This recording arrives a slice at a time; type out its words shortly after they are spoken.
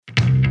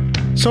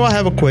So I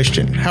have a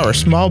question. How are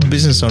small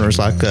business owners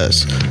like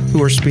us,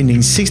 who are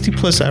spending 60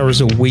 plus hours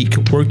a week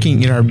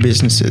working in our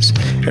businesses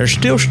and are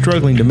still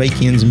struggling to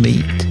make ends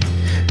meet,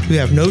 who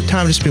have no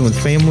time to spend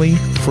with family,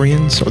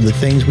 friends, or the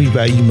things we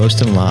value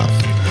most in life,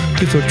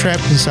 who feel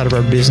trapped inside of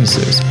our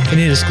businesses and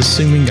it is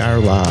consuming our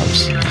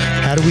lives?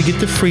 How do we get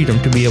the freedom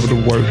to be able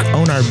to work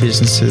on our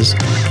businesses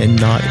and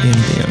not in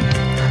them?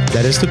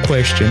 That is the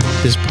question.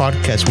 This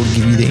podcast will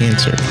give you the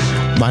answer.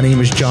 My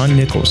name is John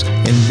Nichols,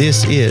 and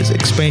this is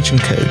Expansion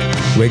Code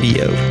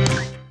Radio.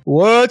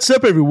 What's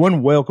up,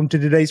 everyone? Welcome to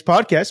today's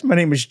podcast. My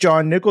name is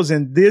John Nichols,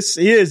 and this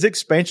is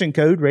Expansion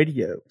Code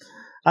Radio.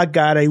 I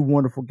got a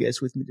wonderful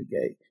guest with me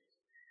today.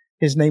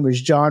 His name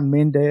is John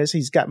Mendez.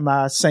 He's got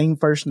my same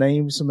first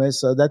name, so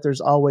that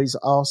there's always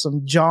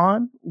awesome.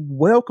 John,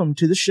 welcome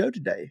to the show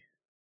today.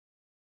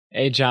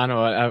 Hey, John,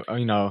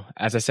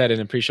 as I said in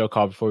the pre-show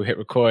call before we hit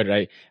record,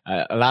 right,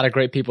 a lot of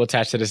great people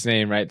attached to this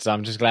name, right? So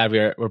I'm just glad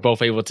we're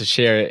both able to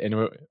share it, and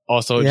we're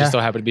also just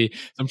so happen to be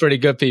some pretty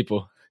good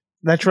people.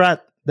 That's right.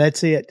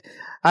 That's it.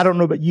 I don't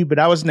know about you, but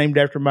I was named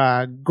after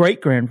my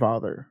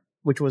great-grandfather,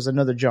 which was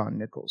another John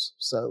Nichols.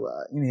 So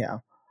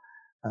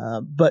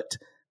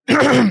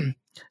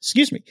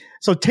excuse me.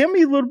 So tell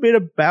me a little bit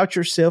about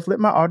yourself. Let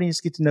my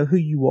audience get to know who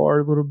you are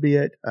a little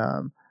bit.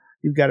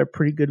 You've got a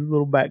pretty good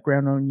little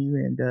background on you,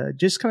 and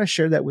just kind of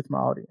share that with my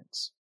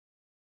audience.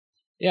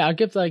 Yeah, I'll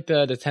give like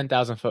the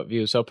 10,000 foot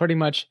view. So pretty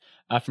much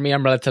for me,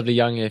 I'm relatively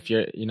young. If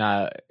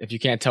if you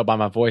can't tell by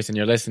my voice and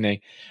you're listening,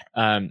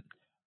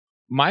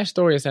 my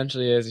story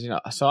essentially is,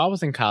 so I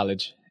was in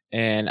college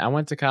and I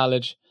went to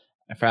college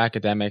for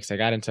academics. I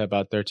got into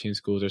about 13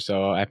 schools or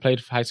so. I played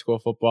high school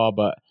football,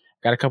 but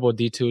got a couple of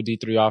D2,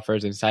 D3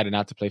 offers and decided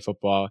not to play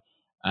football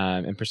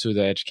and pursue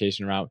the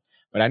education route.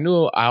 But I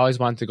knew I always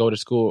wanted to go to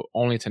school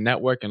only to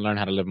network and learn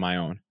how to live my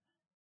own.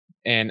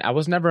 And I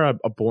was never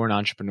a born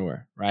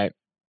entrepreneur, right?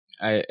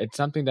 It's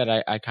something that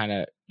I kind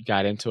of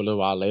got into a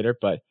little while later.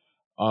 But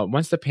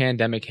once the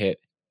pandemic hit,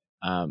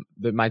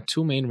 my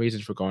two main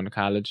reasons for going to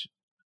college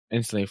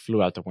instantly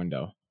flew out the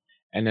window.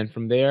 And then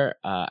from there,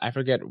 I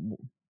forget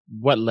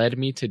what led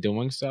me to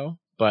doing so.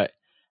 But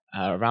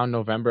around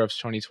November of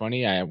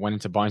 2020, I went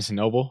into Barnes &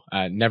 Noble.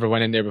 I never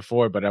went in there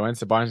before, but I went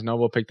to Barnes &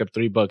 Noble, picked up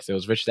 3 books. It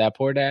was Rich Dad,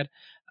 Poor Dad,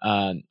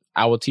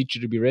 I Will Teach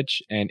You to Be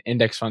Rich, and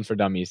Index Funds for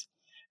Dummies.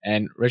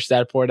 And Rich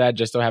Dad, Poor Dad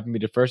just so happened to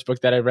be the first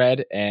book that I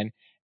read. And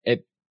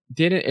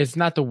it's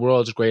not the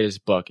world's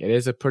greatest book. It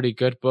is a pretty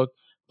good book,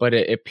 but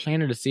it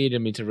planted a seed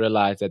in me to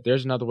realize that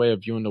there's another way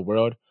of viewing the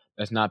world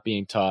that's not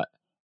being taught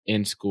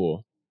in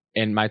school.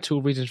 And my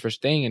 2 reasons for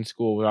staying in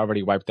school were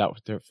already wiped out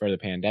for the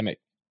pandemic.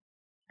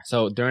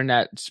 So during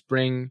that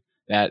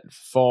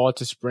fall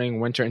to spring,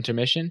 winter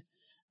intermission,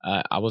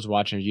 I was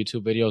watching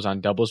YouTube videos on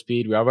double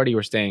speed. We already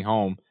were staying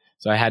home,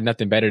 so I had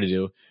nothing better to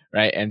do,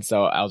 right? And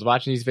so I was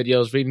watching these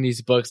videos, reading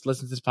these books,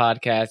 listening to this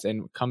podcast,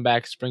 and come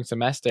back spring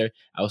semester,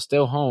 I was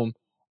still home.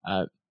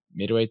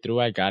 Midway through,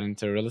 I got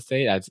into real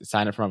estate. I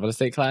signed up for my real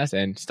estate class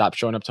and stopped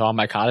showing up to all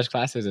my college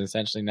classes and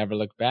essentially never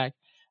looked back.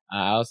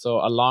 I also,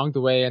 along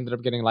the way, ended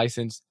up getting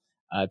licensed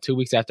 2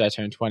 weeks after I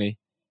turned 20.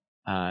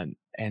 And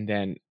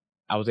then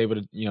I was able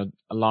to,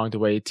 along the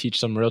way, teach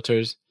some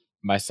realtors.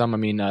 By some, I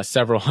mean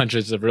several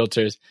hundreds of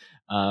realtors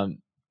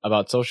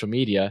about social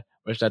media,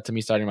 which led to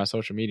me starting my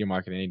social media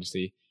marketing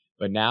agency.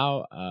 But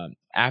now,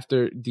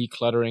 after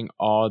decluttering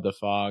all the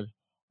fog,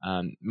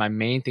 my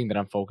main thing that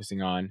I'm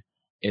focusing on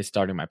is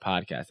starting my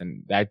podcast.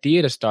 And the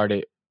idea to start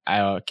it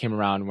came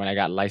around when I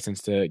got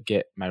licensed to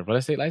get my real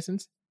estate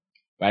license.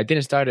 But I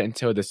didn't start it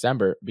until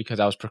December because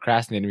I was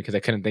procrastinating because I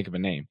couldn't think of a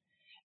name.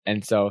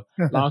 And so,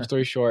 long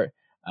story short,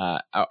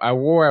 I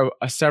wore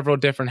several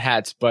different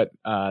hats, but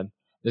I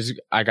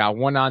got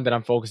one on that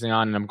I'm focusing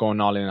on, and I'm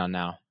going all in on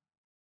now.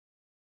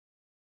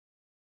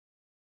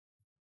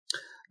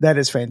 That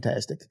is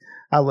fantastic.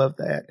 I love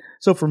that.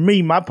 So for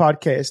me, my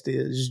podcast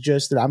is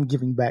just that I'm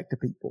giving back to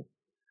people.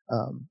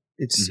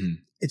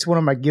 It's one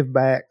of my give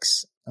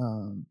backs.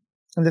 And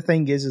the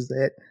thing is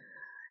that,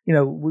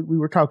 we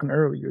were talking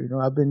earlier,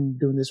 I've been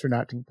doing this for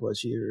 19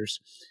 plus years.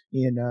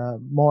 In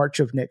March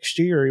of next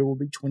year, it will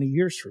be 20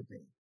 years for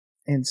me.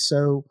 And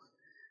so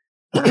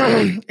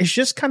it's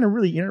just kind of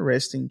really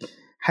interesting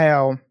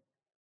how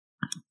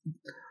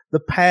the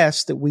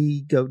paths that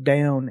we go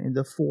down and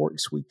the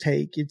forks we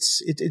take.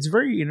 It's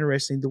very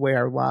interesting the way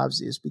our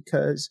lives is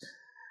because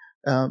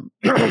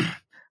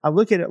I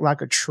look at it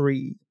like a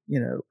tree,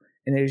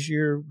 and as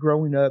you're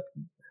growing up,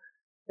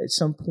 at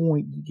some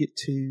point you get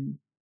to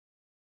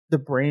the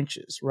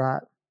branches,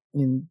 right?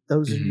 And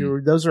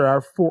those are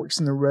our forks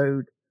in the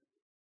road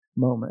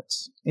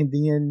moments. And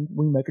then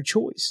we make a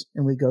choice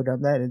and we go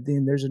down that, and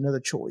then there's another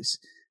choice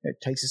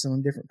that takes us on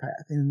a different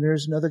path, and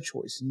there's another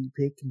choice, and you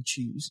pick and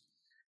choose.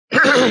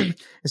 And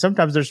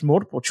sometimes there's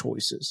multiple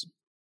choices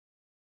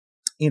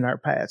in our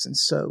paths. And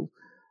so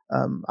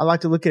I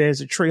like to look at it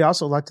as a tree. I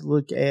also like to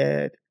look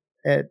at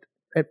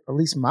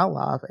least my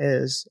life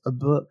as a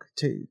book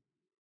too.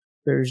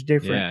 There's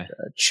different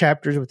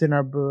chapters within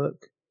our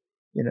book,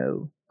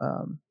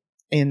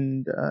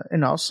 and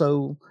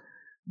also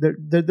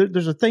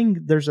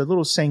there's a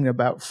little saying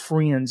about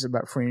friends,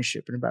 about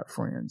friendship, and about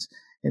friends,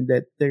 and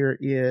that there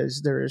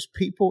is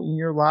people in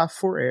your life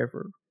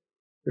forever.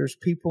 There's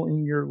people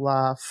in your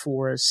life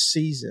for a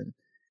season,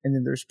 and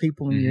then there's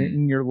people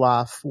in your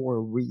life for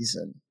a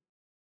reason.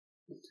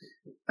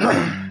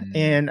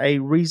 And a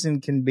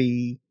reason can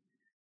be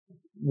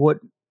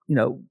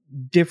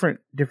different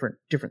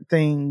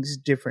things,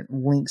 different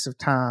lengths of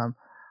time.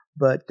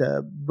 But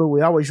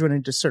we always run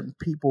into certain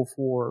people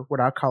for what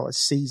I call a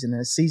season.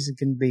 And a season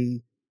can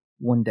be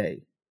one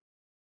day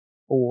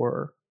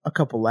or a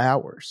couple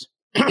hours.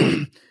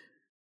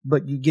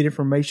 But you get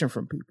information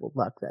from people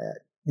like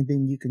that, and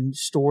then you can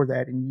store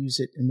that and use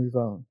it and move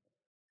on.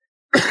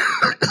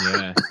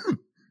 Yeah.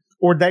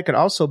 Or that could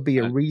also be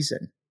a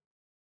reason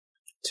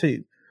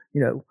too.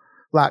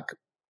 Like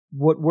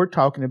what we're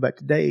talking about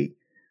today,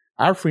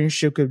 our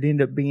friendship could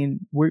end up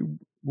being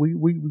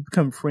we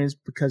become friends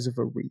because of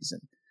a reason.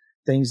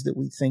 Things that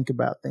we think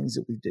about, things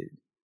that we do.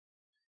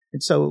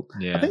 And so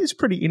I think it's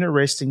pretty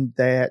interesting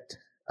that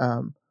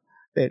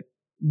that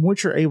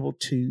once you're able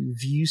to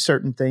view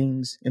certain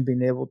things and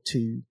being able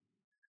to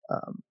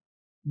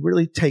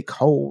really take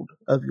hold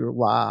of your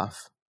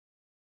life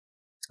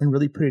and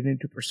really put it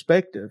into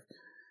perspective,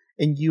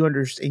 and you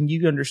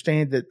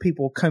understand that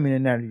people come in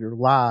and out of your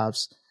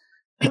lives,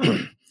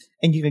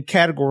 and you can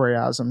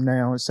categorize them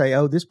now and say,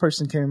 oh, this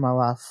person came in my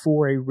life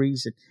for a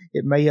reason.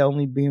 It may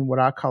only be in what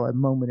I call a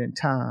moment in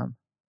time,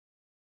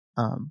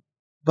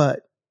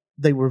 but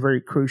they were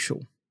very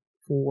crucial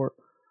for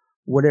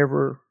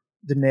whatever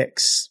the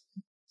next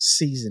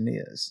season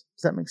is.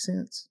 Does that make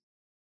sense?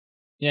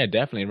 Yeah,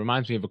 definitely. It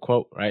reminds me of a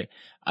quote, right,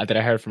 that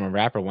I heard from a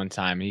rapper one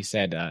time. He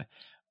said,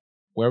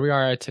 where we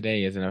are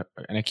today is an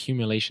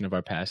accumulation of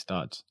our past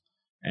thoughts.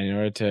 And in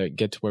order to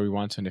get to where we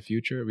want to in the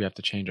future, we have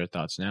to change our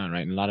thoughts now,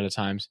 right? And a lot of the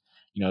times,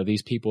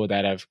 these people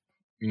that have,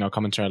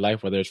 come into our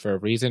life, whether it's for a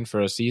reason,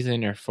 for a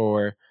season, or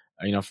for,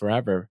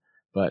 forever,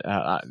 but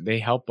they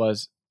help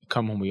us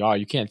come who we are.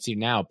 You can't see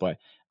now, but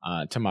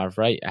to my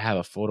right, I have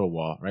a photo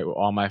wall, right, with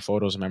all my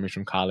photos and memories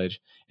from college,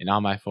 and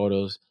all my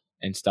photos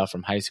and stuff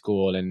from high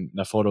school, and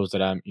the photos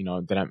that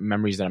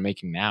memories that I'm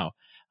making now,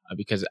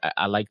 because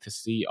I like to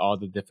see all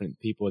the different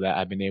people that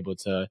I've been able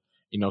to,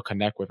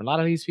 connect with. A lot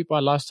of these people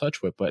I lost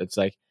touch with, but it's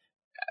like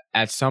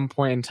at some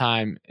point in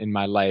time in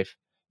my life,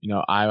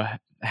 I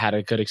had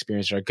a good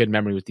experience or a good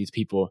memory with these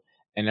people.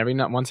 And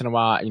once in a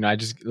while, I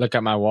just look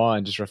at my wall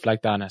and just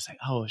reflect on it. It's like,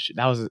 oh shit,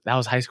 that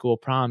was high school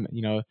prom,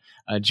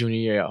 junior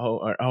year.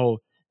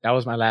 That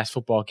was my last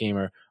football game,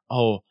 or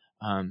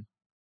that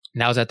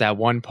was at that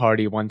one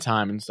party one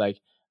time. And it's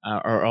like,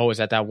 it was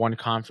at that one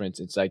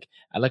conference. It's like,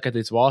 I look at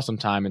this wall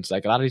sometime. It's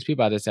like a lot of these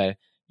people I just say,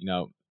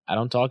 I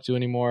don't talk to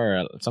anymore.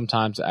 Or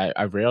sometimes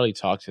I rarely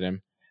talk to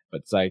them,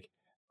 but it's like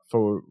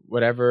for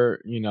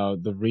whatever,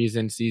 the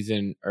reason,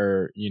 season,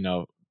 or,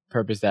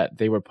 purpose that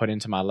they were put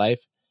into my life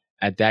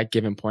at that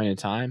given point in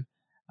time,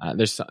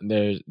 there's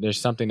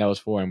something that was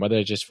for, and whether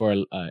it's just for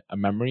a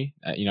memory,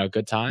 a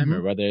good time,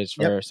 or whether it's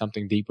for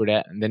something deeper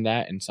than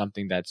that, and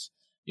something that's,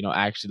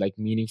 actually like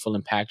meaningful,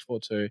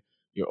 impactful to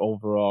your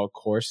overall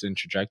course and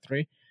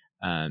trajectory.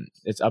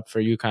 It's up for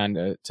you kind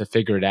of to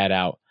figure that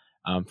out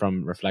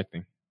from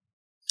reflecting.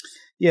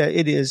 Yeah,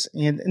 it is.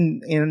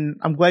 And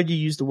I'm glad you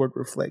used the word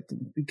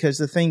reflecting, because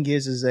the thing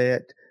is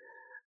that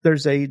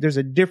there's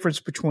a difference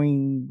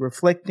between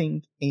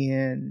reflecting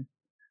and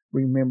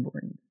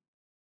remembering.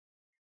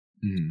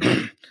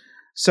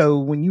 So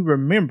when you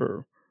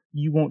remember,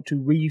 you want to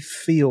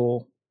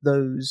refeel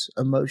those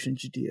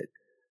emotions you did.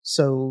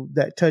 So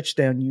that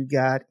touchdown you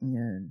got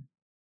in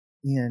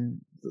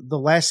the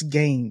last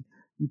game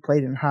you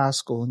played in high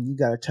school and you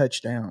got a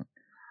touchdown,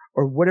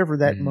 or whatever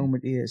that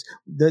moment is,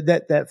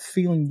 that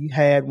feeling you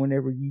had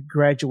whenever you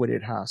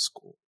graduated high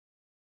school,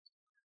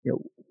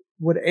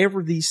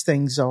 whatever these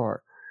things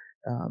are,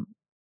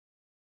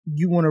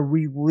 you want to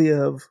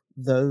relive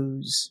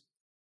those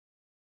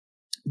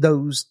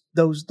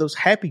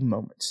happy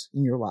moments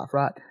in your life,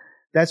 right?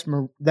 That's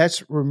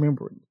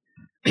remembering.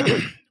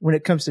 When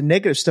it comes to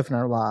negative stuff in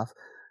our life,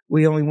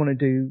 we only want to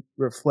do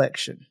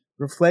reflection.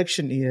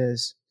 Reflection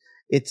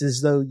it's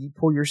as though you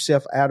pull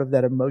yourself out of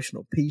that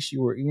emotional piece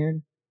you were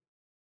in,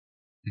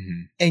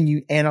 and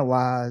you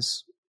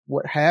analyze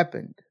what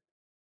happened.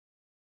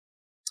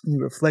 You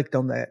reflect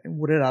on that and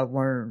what did I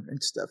learn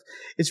and stuff.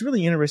 It's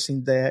really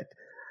interesting that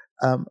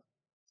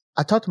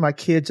I talk to my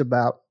kids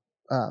about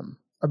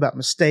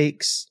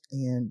mistakes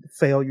and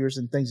failures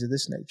and things of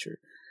this nature.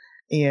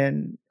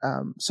 And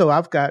so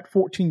I've got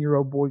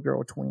 14-year-old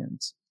boy-girl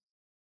twins.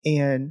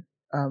 And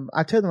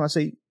I tell them, I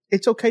say,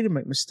 it's okay to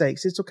make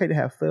mistakes. It's okay to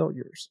have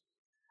failures.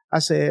 I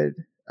said,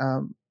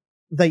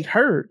 they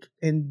hurt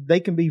and they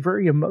can be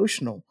very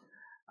emotional.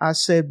 I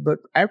said, but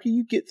after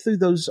you get through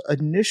those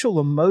initial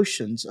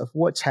emotions of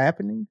what's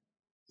happening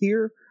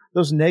here,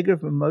 those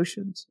negative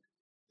emotions,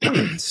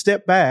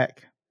 step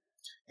back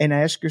and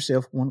ask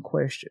yourself one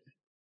question.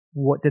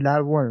 What did I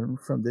learn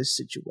from this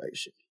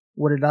situation?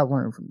 What did I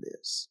learn from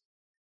this?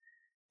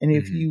 And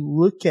if you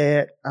look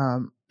at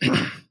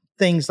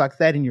things like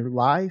that in your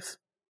life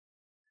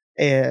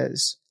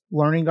as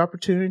learning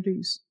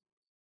opportunities,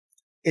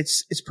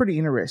 it's pretty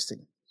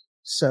interesting.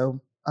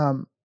 So,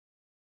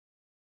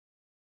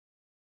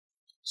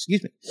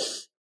 excuse me.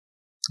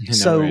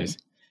 No worries.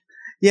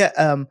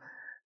 Yeah.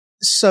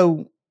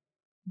 So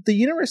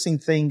the interesting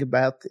thing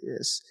about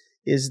this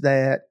is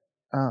that,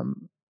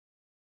 and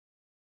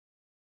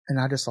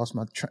I just lost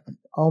my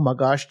oh my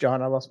gosh,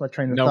 John, I lost my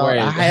train of thought.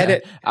 Worries. I had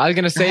it. I was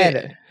gonna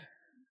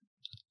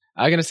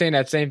say in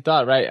that same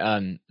thought,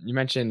 right? You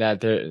mentioned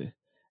that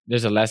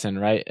there's a lesson,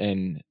 right?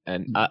 And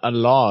a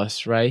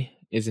loss, right,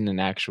 isn't an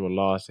actual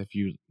loss if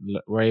you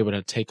were able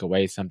to take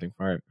away something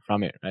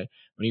from it, right?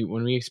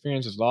 When we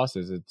experience those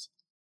losses,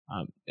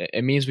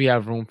 it means we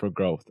have room for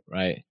growth,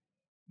 right?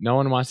 No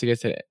one wants to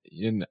get to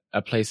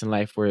a place in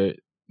life where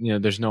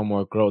there's no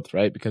more growth,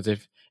 right? Because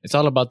if it's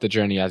all about the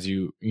journey, as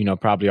you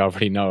probably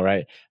already know,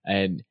 right?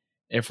 And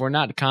if we're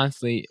not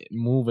constantly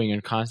moving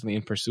and constantly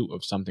in pursuit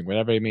of something,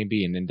 whatever it may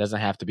be, and it doesn't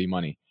have to be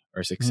money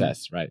or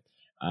success, right?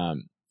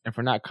 If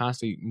we're not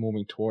constantly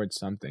moving towards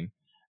something,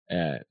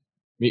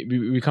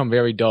 we become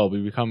very dull.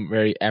 We become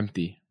very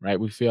empty, right?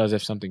 We feel as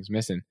if something's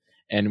missing.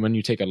 And when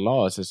you take a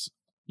loss, it's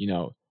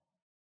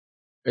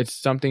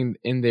something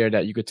in there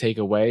that you could take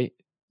away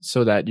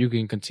so that you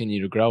can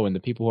continue to grow. And the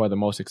people who are the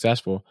most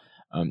successful,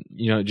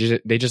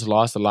 they just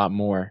lost a lot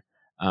more,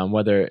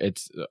 whether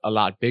it's a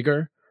lot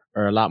bigger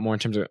or a lot more in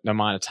terms of the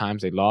amount of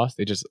times they lost.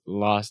 They just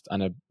lost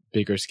on a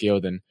bigger scale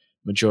than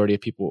majority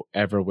of people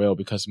ever will,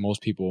 because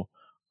most people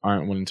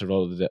aren't willing to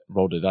roll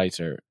the dice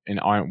and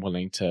aren't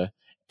willing to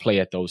play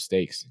at those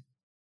stakes.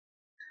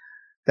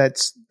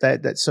 That's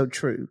so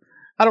true.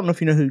 I don't know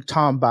if you know who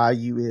Tom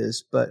Bayou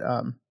is, but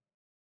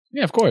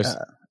yeah, of course.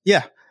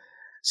 Yeah.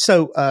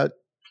 So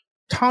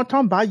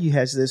Tom Bayou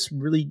has this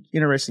really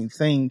interesting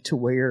thing to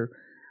where,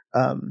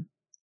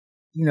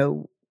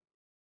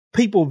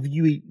 people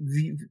we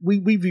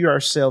view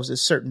ourselves as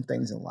certain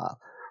things in life.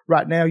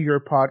 Right now, you're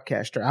a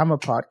podcaster. I'm a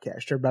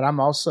podcaster, but I'm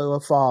also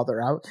a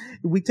father.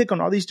 We take on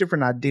all these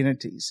different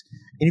identities,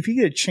 and if you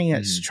get a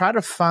chance, try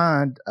to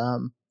find.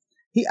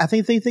 I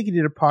think he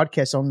did a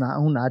podcast on my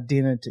own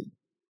identity,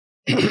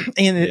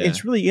 and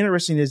it's really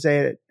interesting. Is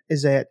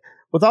that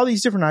with all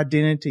these different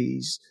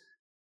identities,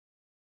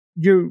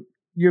 you're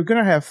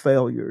going to have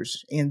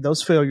failures, and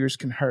those failures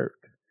can hurt.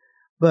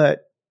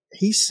 But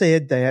he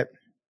said that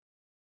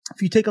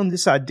if you take on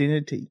this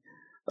identity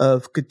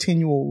of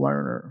continual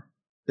learner,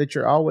 that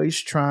you're always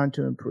trying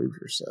to improve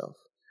yourself,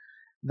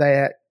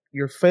 that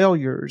your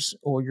failures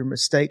or your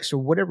mistakes or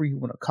whatever you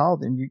want to call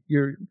them,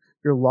 your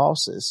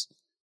losses,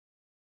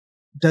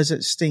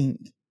 doesn't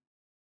sting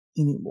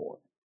anymore,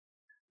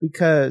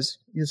 because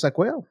it's like,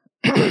 well,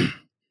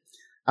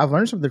 I've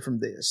learned something from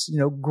this.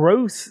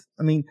 Growth.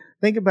 I mean,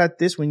 think about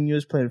this when you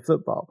was playing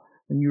football,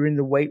 when you were in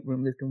the weight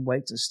room lifting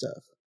weights and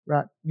stuff,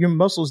 right? Your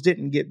muscles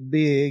didn't get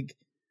big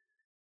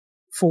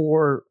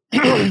for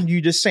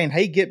you just saying,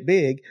 hey, get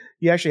big.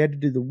 You actually had to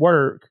do the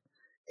work.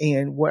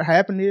 And what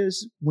happened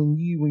is when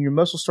your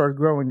muscles started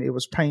growing, it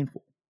was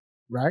painful,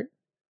 right?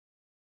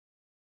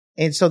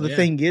 And so the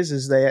thing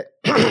is that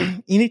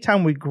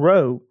anytime we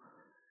grow,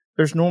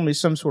 there's normally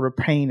some sort of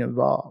pain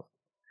involved.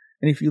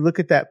 And if you look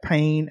at that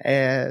pain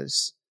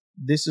as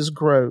this is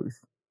growth,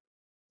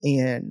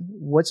 and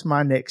what's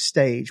my next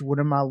stage? What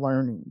am I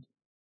learning?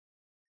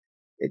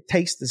 It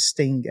takes the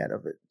sting out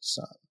of it,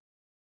 son.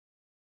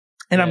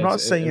 And I'm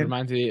not saying it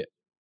reminds me.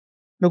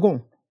 No,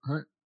 go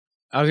on.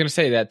 I was gonna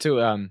say that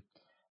too.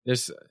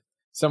 There's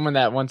someone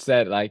that once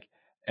said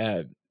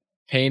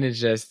pain is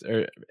just,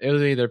 or it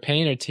was either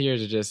pain or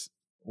tears are just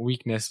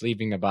weakness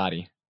leaving the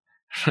body,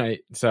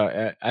 right?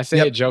 So I say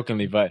it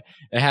jokingly, but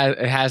it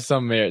has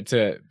some merit to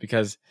it,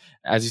 because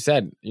as you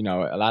said, a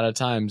lot of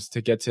times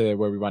to get to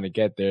where we want to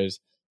get,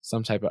 there's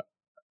some type of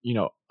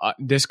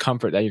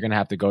discomfort that you're going to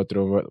have to go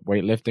through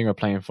weightlifting or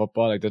playing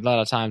football. Like there's a lot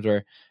of times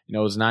where,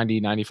 it's 90,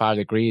 95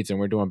 degrees and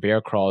we're doing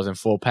bear crawls in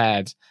full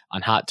pads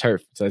on hot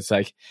turf. So it's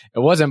like, it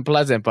wasn't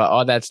pleasant, but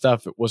all that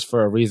stuff was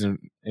for a reason.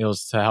 It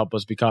was to help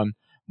us become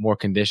more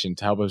conditioned,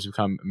 to help us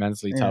become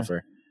mentally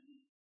tougher.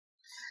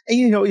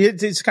 And,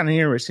 it's kind of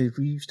interesting. If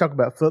you talk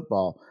about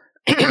football,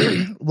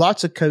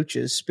 lots of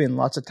coaches spend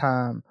lots of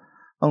time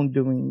on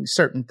doing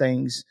certain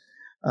things.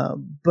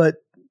 But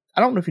I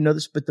don't know if you know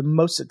this, but the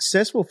most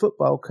successful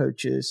football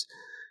coaches,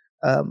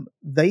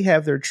 they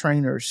have their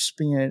trainers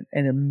spend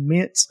an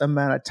immense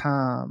amount of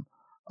time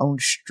on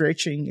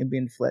stretching and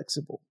being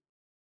flexible.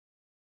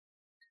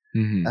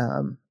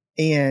 Mm-hmm.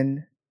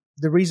 And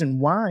the reason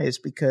why is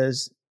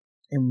because,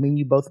 and when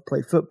you both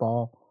play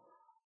football,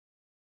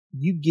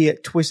 you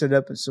get twisted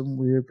up in some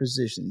weird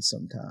positions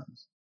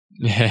sometimes.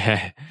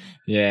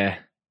 Yeah.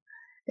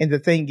 And the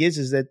thing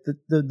is that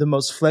the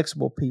most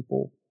flexible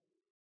people,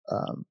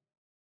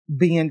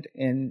 bend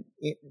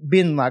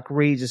like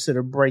reeds instead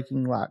of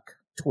breaking like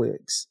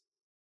twigs.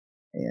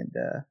 And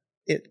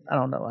I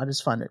don't know. I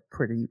just find it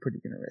pretty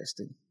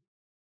interesting.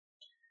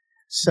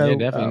 So yeah,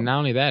 definitely. Not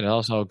only that, it's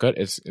also good.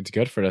 It's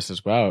good for us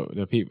as well.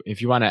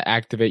 If you want to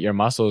activate your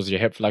muscles, your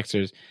hip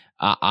flexors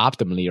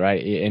optimally,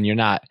 right? And you're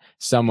not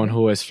someone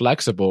who is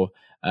flexible,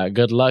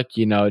 good luck,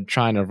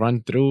 trying to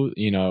run through,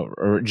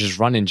 or just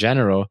run in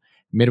general.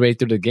 Midway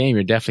through the game,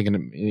 you're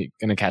definitely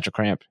gonna catch a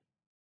cramp.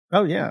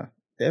 Oh yeah,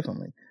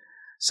 definitely.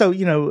 So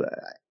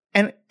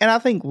and I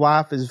think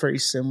life is very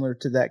similar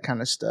to that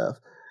kind of stuff.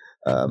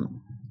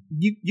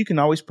 You can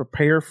always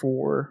prepare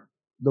for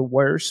the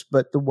worst,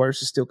 but the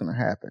worst is still going to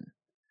happen,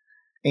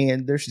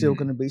 and there's still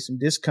going to be some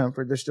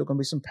discomfort. There's still going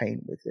to be some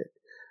pain with it,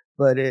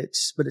 but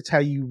it's how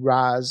you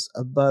rise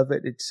above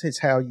it. It's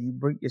how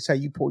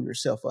you pull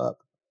yourself up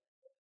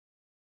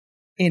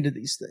into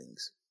these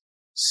things.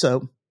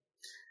 So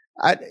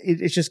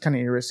it's just kind of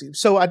interesting.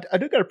 So I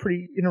do got a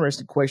pretty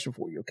interesting question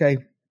for you. Okay.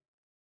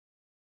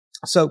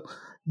 So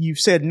you've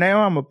said,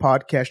 now I'm a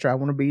podcaster. I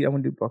want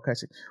to do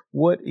podcasting.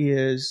 What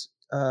is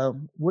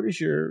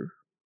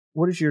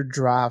your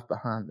drive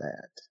behind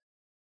that?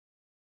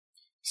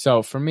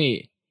 So for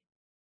me,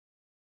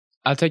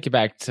 I'll take you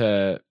back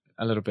to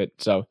a little bit.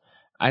 So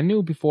I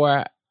knew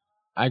before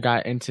I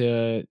got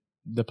into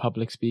the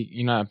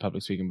not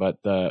public speaking, but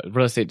the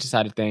real estate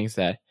side of things,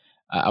 that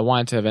I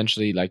wanted to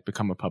eventually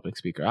become a public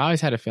speaker. I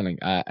always had a feeling.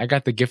 I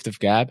got the gift of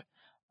gab.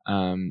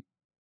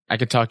 I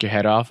could talk your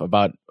head off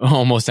about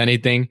almost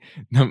anything,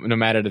 no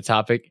matter the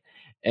topic.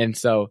 And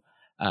so,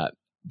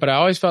 but I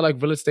always felt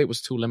like real estate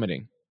was too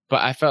limiting.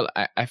 But I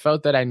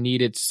felt that I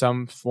needed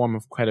some form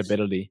of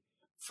credibility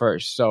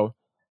first. So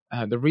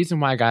the reason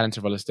why I got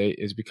into real estate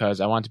is because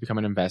I wanted to become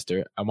an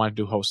investor. I wanted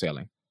to do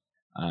wholesaling.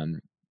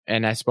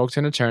 And I spoke to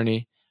an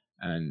attorney,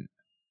 and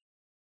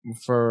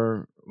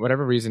for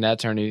whatever reason, that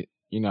attorney,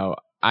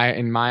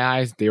 in my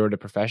eyes, they were the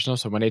professional.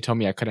 So when they told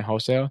me I couldn't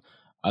wholesale,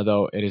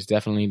 although it is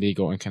definitely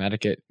legal in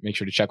Connecticut, make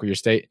sure to check with your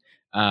state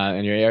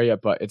and your area,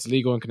 but it's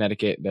legal in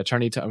Connecticut. The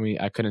attorney told me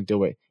I couldn't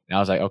do it. And I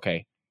was like,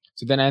 okay.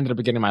 So then I ended up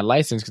getting my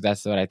license because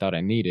that's what I thought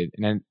I needed.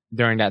 And then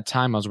during that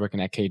time, I was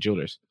working at K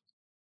Jewelers.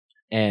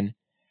 And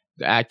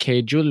at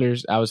K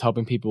Jewelers, I was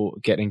helping people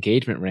get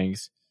engagement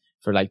rings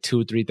for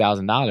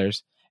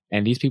 $2,000-$3,000.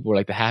 And these people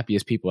were the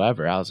happiest people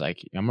ever. I was like,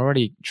 I'm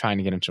already trying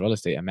to get into real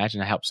estate.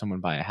 Imagine I help someone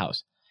buy a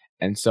house.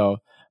 And so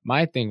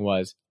my thing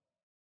was,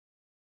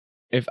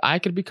 if I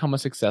could become a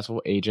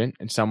successful agent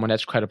and someone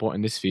that's credible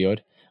in this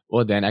field,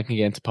 well, then I can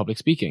get into public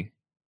speaking.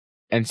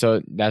 And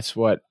so that's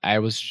what I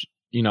was,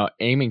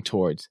 aiming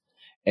towards.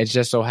 It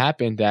just so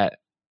happened that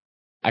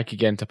I could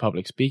get into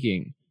public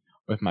speaking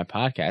with my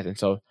podcast. And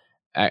so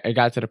I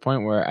got to the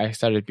point where I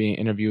started being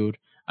interviewed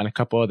on a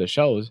couple other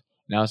shows.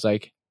 And I was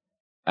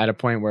at a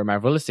point where my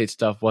real estate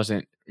stuff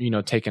wasn't,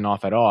 taking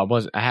off at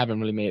all. I haven't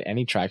really made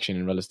any traction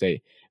in real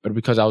estate, but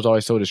because I was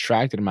always so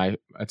distracted, my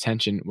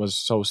attention was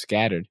so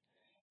scattered.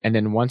 And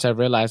then once I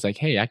realized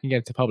hey, I can get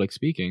into public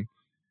speaking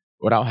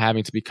without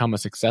having to become a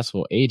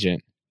successful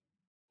agent,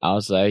 I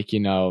was like,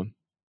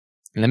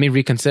 let me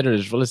reconsider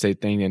this real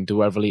estate thing, and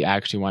do I really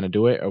actually want to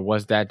do it? Or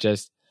was that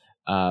just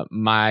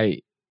my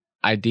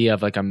idea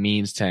of a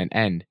means to an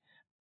end?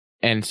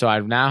 And so I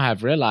now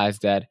have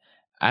realized that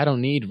I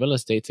don't need real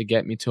estate to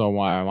get me to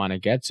where I want to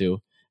get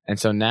to. And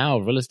so now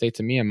real estate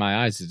to me, in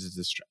my eyes, is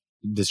a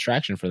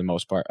distraction for the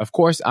most part. Of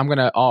course, I'm going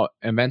to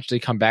eventually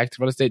come back to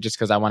real estate just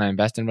because I want to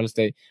invest in real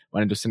estate,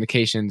 want to do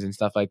syndications and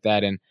stuff like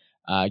that, and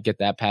get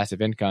that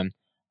passive income.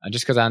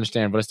 Just because I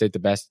understand real estate the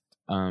best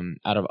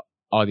out of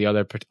all the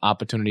other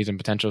opportunities and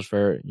potentials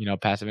for,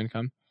 passive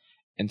income.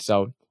 And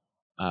so,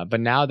 but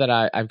now that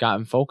I've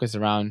gotten focused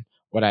around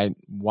what I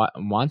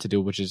want to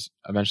do, which is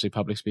eventually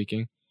public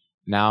speaking,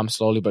 now I'm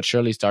slowly but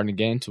surely starting to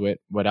get into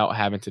it without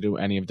having to do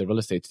any of the real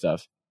estate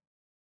stuff.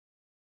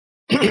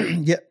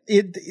 Yeah,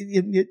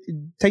 it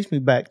takes me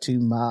back to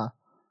my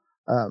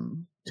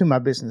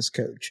business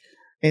coach.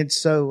 And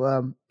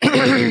so,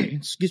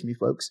 excuse me,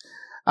 folks,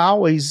 I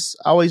always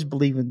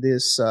believe in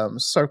this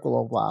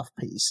circle of life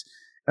piece.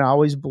 And I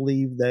always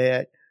believe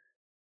that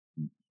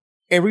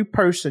every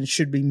person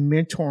should be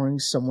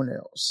mentoring someone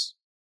else.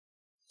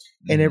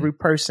 Mm-hmm. And every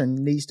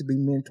person needs to be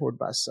mentored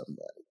by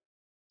somebody.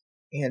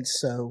 And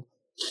so,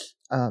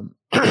 and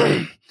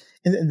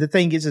the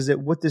thing is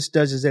that what this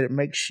does is that it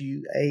makes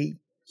you a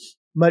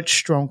much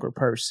stronger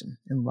person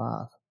in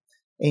life.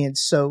 And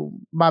so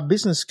my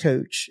business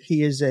coach,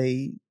 he is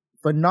a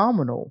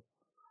phenomenal,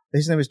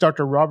 his name is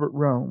Dr. Robert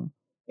Rome,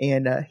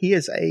 and he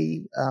is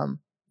a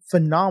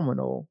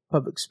phenomenal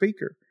public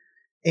speaker.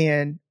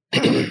 And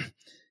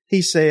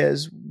he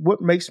says,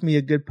 what makes me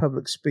a good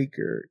public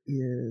speaker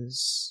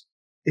is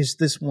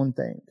this one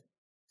thing.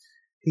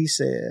 He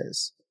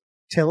says,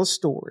 tell a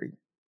story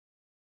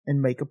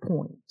and make a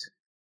point.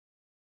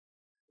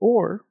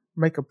 Or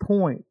make a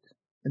point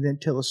and then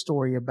tell a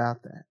story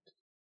about that.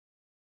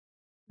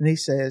 And he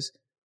says,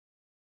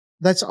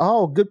 that's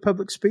all good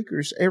public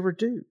speakers ever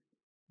do.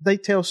 They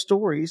tell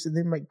stories and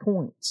then make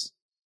points.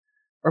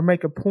 Or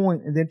make a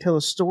point and then tell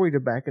a story to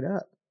back it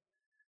up.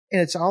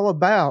 And it's all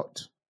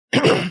about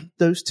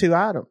those two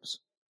items.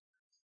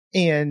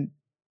 And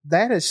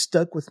that has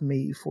stuck with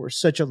me for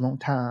such a long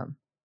time.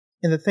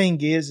 And the thing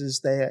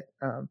is that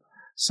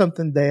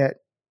something that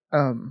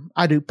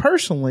I do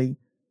personally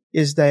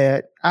is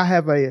that I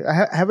have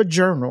a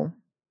journal,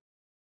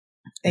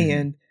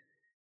 and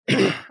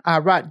I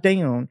write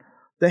down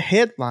the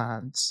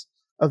headlines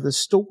of the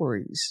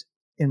stories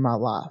in my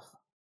life.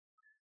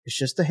 It's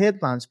just the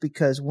headlines,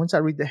 because once I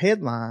read the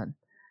headline,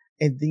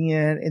 and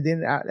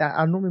then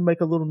I normally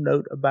make a little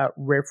note about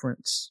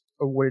reference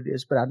or what it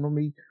is, but I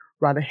normally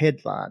write a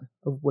headline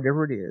of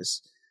whatever it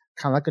is,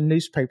 kind of like a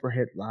newspaper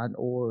headline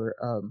or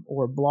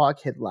a blog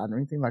headline or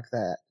anything like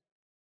that.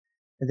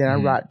 And then I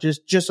write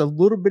just a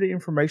little bit of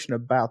information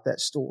about that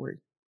story.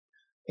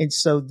 And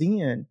so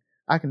then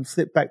I can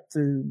flip back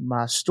through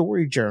my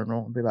story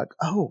journal and be like,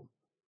 oh,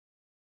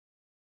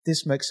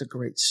 this makes a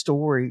great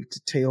story to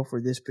tell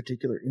for this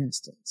particular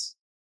instance.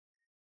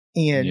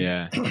 And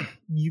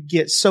you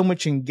get so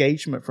much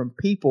engagement from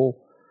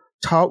people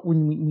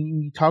when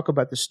you talk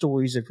about the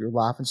stories of your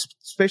life, and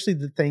especially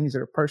the things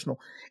that are personal.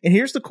 And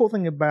here's the cool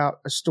thing about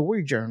a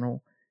story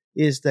journal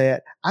is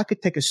that I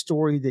could take a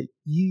story that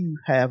you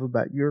have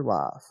about your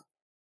life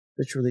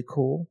that's really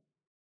cool,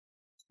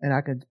 and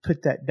I could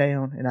put that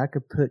down, and I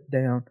could put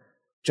down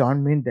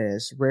John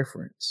Mendez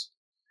reference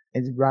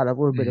and write a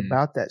little bit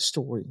about that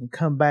story and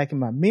come back in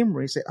my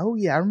memory and say, oh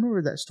yeah, I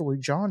remember that story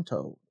John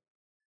told.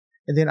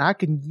 And then I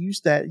can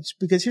use that,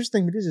 because here's the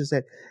thing is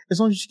that as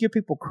long as you give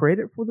people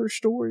credit for their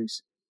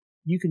stories,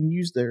 you can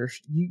use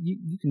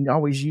you can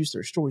always use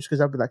their stories. Because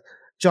I'll be like,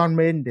 John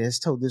Mendez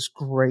told this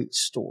great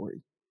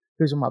story.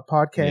 He was on my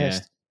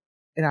podcast,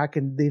 and I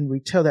can then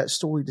retell that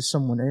story to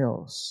someone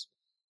else.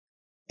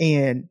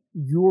 And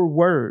your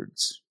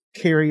words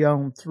carry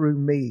on through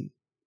me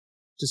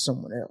to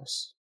someone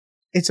else.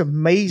 It's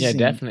amazing.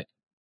 Yeah, definitely.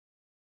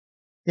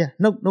 Yeah,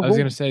 no. I was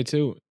gonna say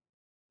too.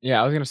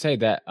 Yeah, I was gonna say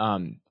that.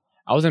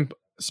 I was in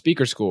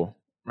speaker school,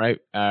 right,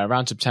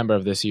 around September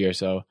of this year.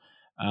 So,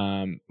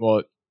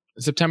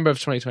 September of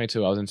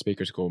 2022, I was in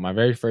speaker school, my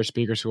very first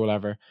speaker school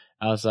ever.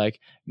 I was like,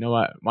 you know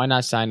what? Why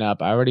not sign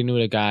up? I already knew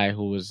the guy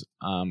who was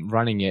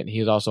running it.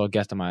 He was also a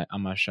guest on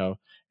my show,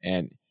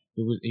 and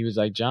he was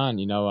like, John,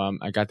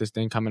 I got this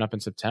thing coming up in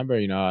September.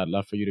 I'd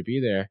love for you to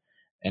be there.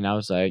 And I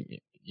was like,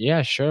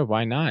 yeah, sure,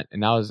 why not?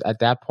 And I was at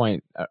that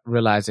point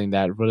realizing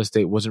that real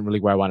estate wasn't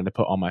really where I wanted to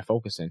put all my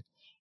focus in.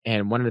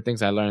 And one of the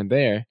things I learned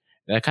there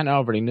that I kind of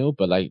already knew,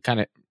 but like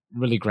kind of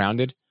really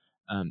grounded,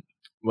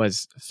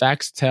 was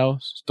facts tell,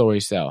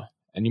 stories sell.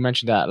 And you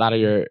mentioned that a lot of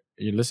your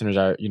listeners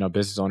are,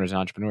 business owners and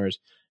entrepreneurs.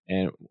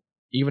 And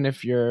even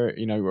if you're,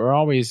 we're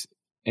always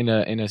in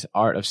a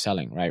art of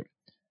selling, right?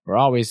 We're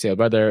always sales,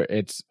 whether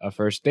it's a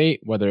first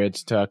date, whether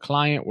it's to a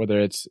client, whether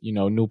it's,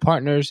 new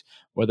partners,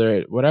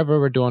 whatever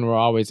we're doing, we're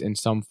always in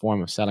some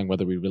form of selling,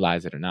 whether we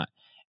realize it or not.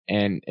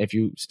 And if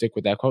you stick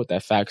with that quote,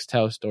 that facts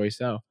tell, stories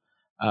sell,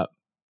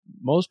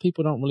 most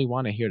people don't really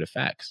want to hear the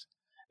facts.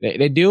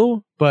 They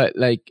do, but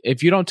like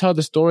if you don't tell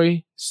the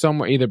story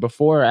somewhere either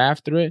before or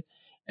after it,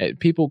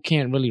 people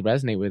can't really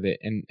resonate with it.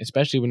 And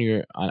especially when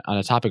you're on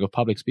a topic of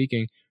public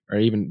speaking or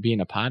even being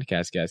a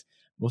podcast guest,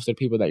 most of the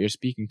people that you're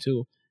speaking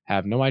to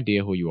have no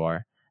idea who you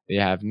are. They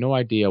have no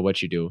idea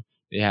what you do.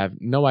 They have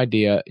no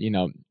idea,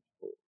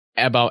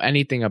 about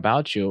anything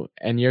about you.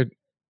 And you're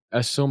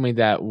assuming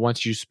that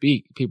once you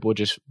speak, people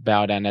just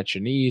bow down at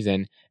your knees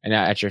and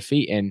at your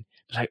feet and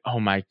like, oh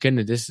my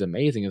goodness, this is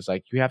amazing. It's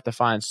like you have to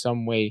find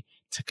some way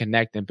to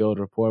connect and build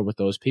rapport with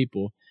those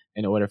people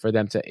in order for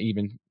them to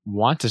even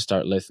want to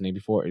start listening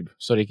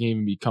so they can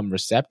even become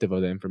receptive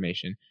of the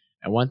information.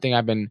 And one thing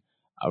I've been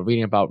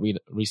reading about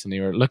recently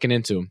or looking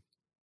into, and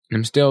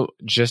I'm still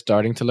just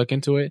starting to look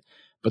into it,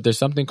 but there's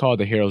something called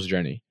The Hero's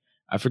Journey.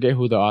 I forget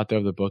who the author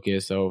of the book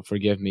is, so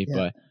forgive me,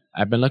 but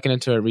I've been looking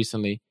into it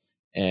recently,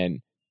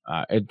 and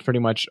it's pretty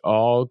much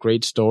all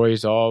great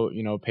stories, all,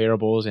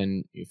 parables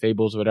and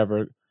fables,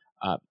 whatever,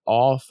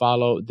 all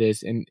follow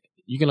this. And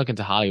you can look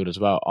into Hollywood as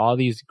well. All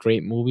these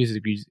great movies,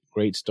 these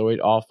great stories,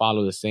 all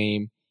follow the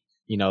same,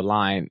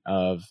 line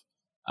of,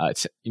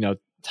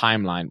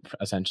 timeline.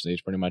 Essentially,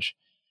 it's pretty much.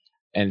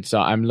 And so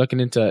I'm looking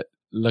into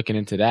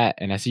that,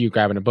 and I see you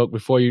grabbing a book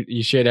before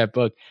you share that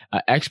book,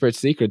 Expert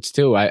Secrets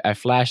too. I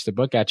flashed the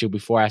book at you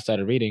before I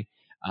started reading.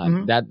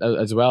 That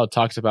as well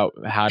talks about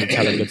how to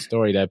tell a good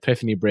story, the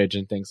Epiphany Bridge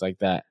and things like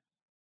that.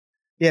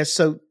 Yeah.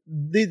 So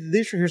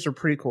here's a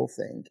pretty cool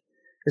thing.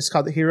 It's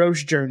called The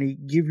Hero's Journey.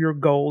 Give your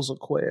goals a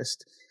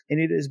quest. And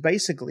it is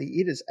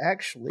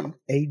actually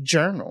a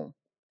journal,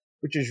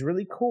 which is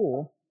really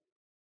cool.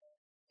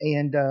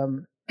 And,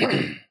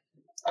 and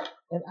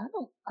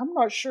I'm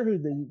not sure who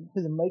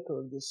the maker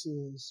of this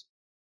is,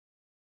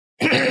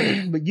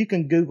 but you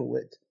can Google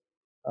it.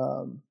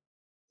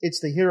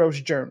 It's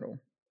theheroesjournal.com.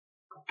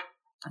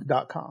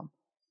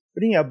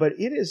 But anyhow,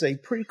 it is a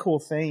pretty cool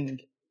thing.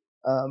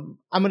 I'm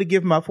going to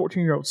give my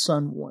 14-year-old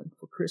son one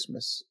for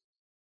Christmas.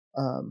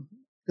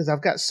 Because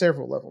I've got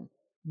several of them,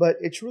 but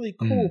it's really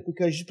cool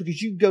because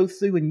you go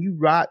through and you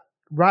write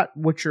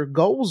what your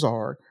goals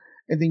are,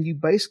 and then you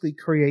basically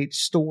create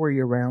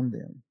story around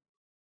them.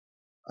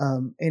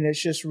 And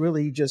it's just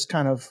really just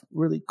kind of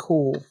really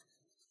cool,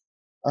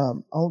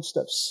 own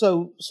stuff.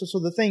 So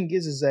the thing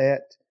is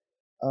that,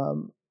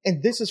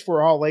 and this is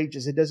for all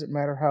ages. It doesn't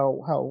matter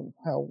how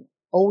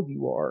old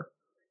you are.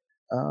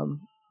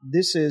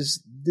 This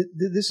is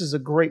a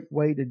great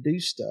way to do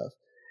stuff.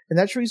 And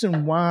that's the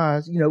reason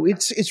why,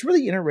 it's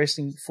really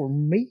interesting for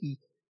me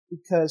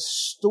because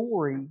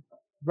story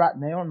right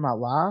now in my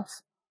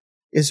life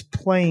is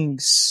playing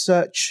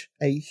such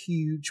a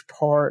huge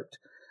part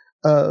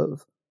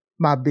of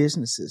my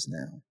businesses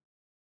now.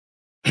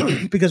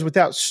 Because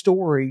without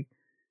story,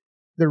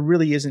 there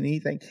really isn't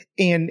anything.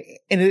 And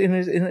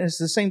it's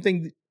the same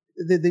thing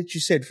that you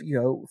said,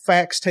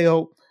 facts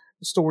tell,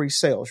 story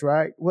sells,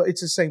 right? Well,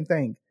 it's the same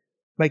thing.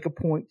 Make a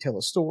point, tell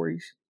a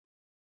story.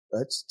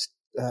 Let's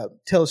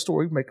tell a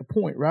story, make a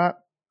point, right?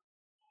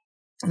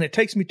 And it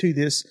takes me to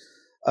this,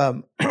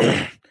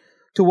 to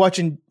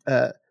watching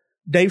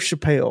Dave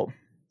Chappelle,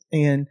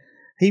 and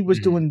he was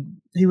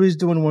doing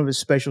one of his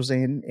specials,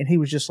 and he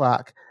was just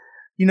like,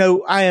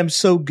 I am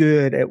so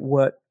good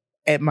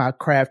at my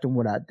craft and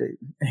what I do.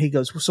 And he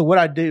goes, so what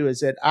I do is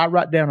that I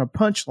write down a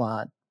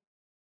punchline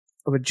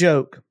of a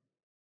joke,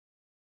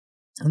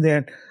 and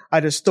then I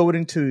just throw it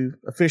into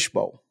a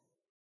fishbowl,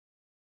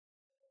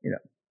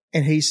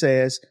 and he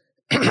says,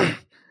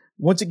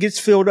 once it gets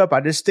filled up,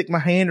 I just stick my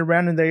hand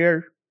around in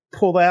there,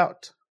 pull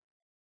out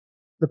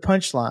the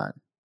punchline,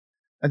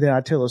 and then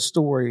I tell a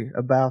story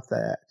about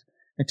that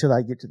until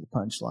I get to the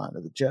punchline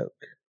of the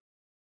joke.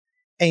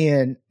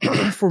 And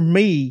for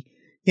me,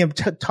 him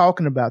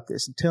talking about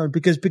this and telling,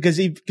 because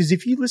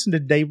if you listen to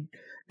Dave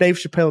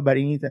Chappelle about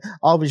anything,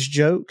 all of his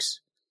jokes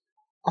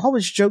are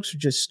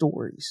just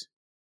stories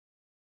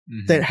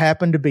that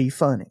happen to be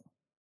funny,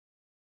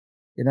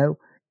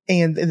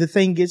 And the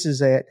thing is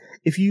that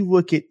if you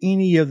look at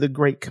any of the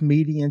great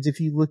comedians, if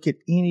you look at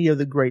any of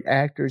the great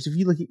actors, if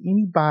you look at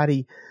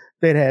anybody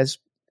that has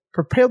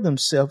propelled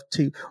themselves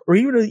to, or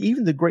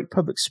even the great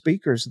public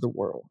speakers of the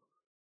world,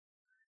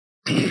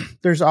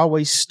 there's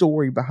always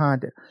story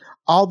behind it.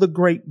 All the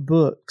great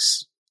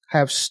books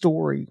have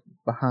story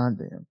behind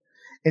them.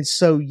 And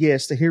so,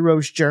 yes, the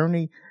hero's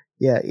journey,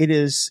 it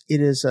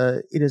is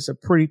a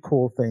pretty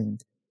cool thing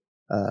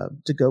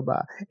to go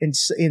by, and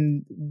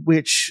in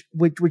which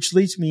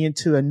leads me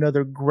into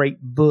another great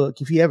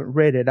book. If you haven't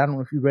read it, I don't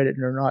know if you read it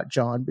or not,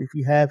 John, but if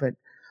you haven't,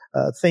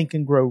 Think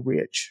and Grow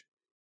Rich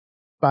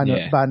by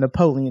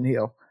Napoleon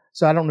Hill.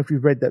 So I don't know if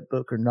you've read that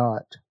book or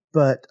not,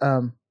 but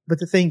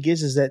the thing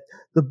is that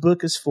the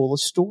book is full of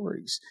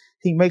stories.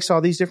 He makes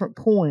all these different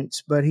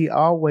points, but he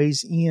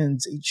always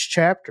ends each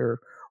chapter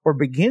or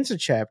begins a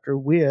chapter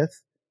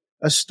with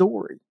a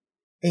story.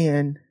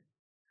 And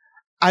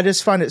I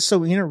just find it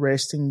so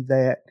interesting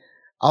that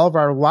all of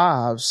our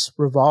lives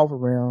revolve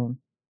around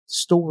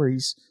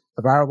stories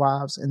of our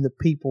lives and the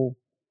people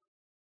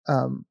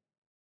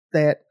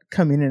that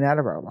come in and out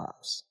of our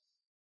lives.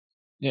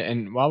 Yeah,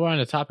 and while we're on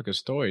the topic of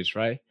stories,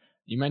 right?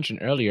 You mentioned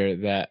earlier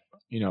that,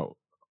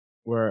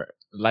 where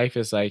life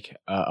is like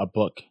a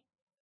book,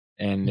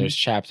 and there's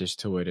chapters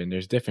to it, and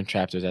there's different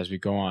chapters as we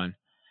go on.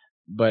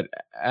 But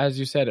as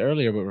you said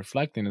earlier, with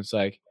reflecting, it's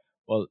like,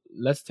 well,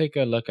 let's take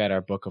a look at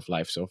our book of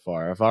life so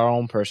far, of our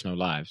own personal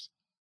lives.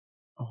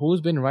 Who's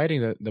been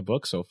writing the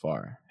book so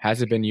far?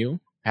 Has it been you?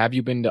 Have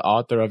you been the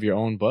author of your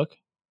own book?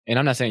 And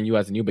I'm not saying you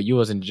as in you, but you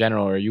as in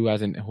general, or you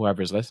as in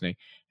whoever's listening.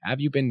 Have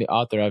you been the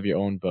author of your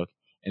own book?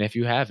 And if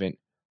you haven't,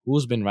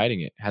 who's been writing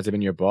it? Has it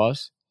been your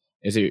boss?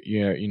 Is it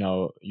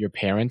your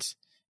parents?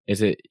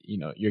 Is it,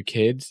 your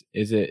kids?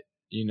 Is it,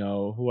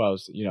 who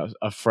else?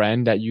 A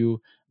friend that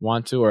you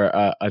want to, or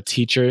a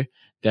teacher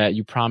that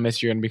you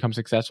promise you're going to become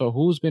successful?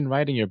 Who's been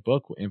writing your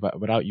book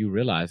without you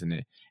realizing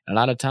it? And a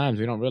lot of times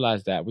we don't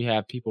realize that we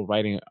have people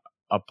writing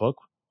a book,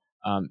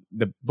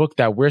 the book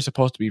that we're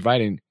supposed to be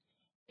writing,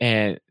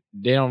 and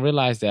they don't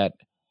realize that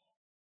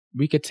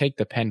we could take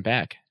the pen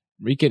back.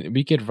 We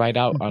could write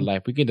out our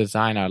life. We could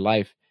design our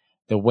life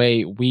the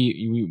way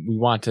we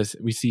want to,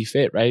 we see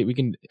fit, right? We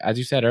can, as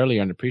you said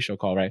earlier on the pre-show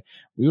call, right?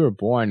 We were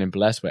born and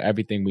blessed with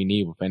everything we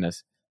need within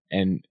us.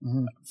 And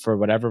for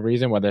whatever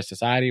reason, whether it's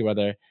society,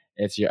 whether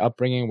it's your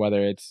upbringing,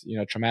 whether it's,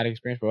 traumatic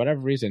experience, for whatever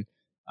reason,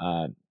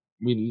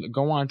 we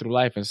go on through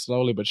life, and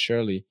slowly but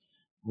surely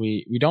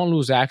we don't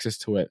lose access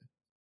to it,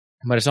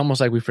 but it's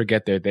almost like we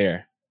forget they're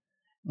there.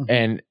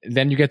 And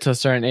then you get to a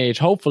certain age.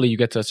 Hopefully you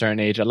get to a certain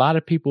age. A lot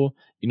of people,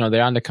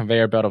 they're on the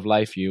conveyor belt of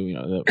life.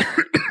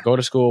 Go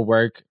to school,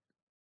 work,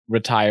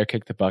 retire,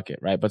 kick the bucket,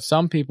 right? But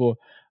some people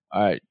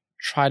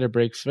try to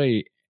break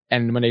free.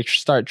 And when they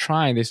start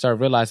trying, they start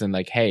realizing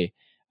like, hey,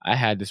 I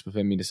had this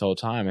within me this whole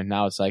time. And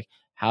now it's like,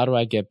 how do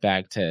I get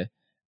back to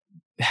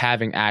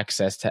having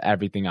access to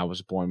everything I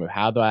was born with?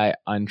 How do I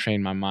untrain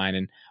my mind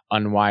and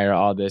unwire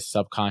all this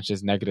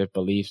subconscious negative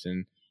beliefs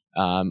and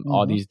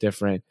all these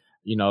different,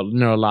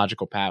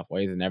 neurological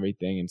pathways and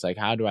everything? And it's like,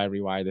 how do I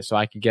rewire this so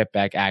I can get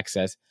back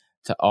access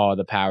to all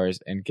the powers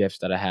and gifts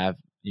that I have,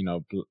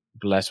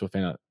 blessed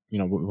within,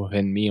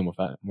 within me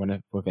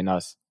and within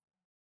us?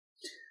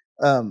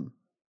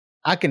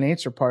 I can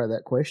answer part of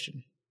that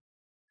question.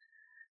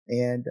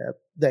 And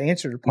the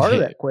answer to part of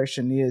that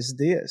question is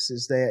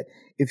that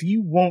if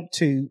you want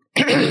to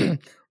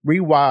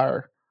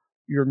rewire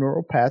your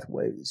neural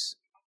pathways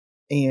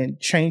and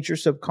change your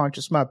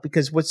subconscious mind,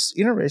 because what's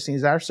interesting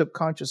is our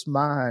subconscious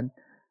mind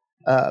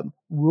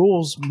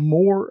rules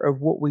more of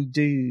what we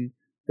do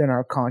than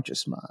our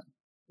conscious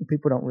mind.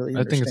 People don't really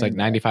I think it's like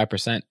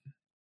 95%.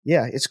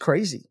 Yeah, it's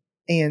crazy.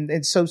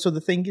 And so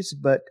the thing is,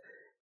 but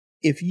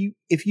if you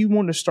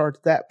want to start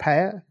that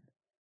path,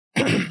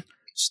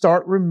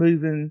 start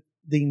removing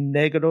the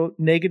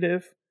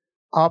negative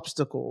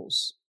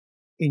obstacles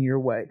in your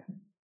way,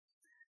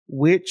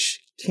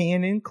 which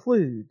can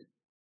include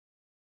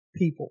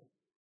people.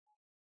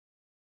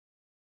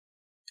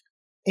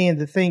 And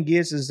the thing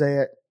is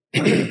that,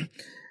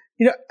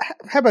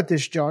 how about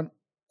this, John?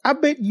 I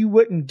bet you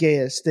wouldn't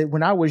guess that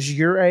when I was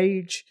your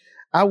age,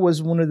 I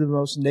was one of the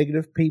most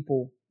negative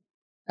people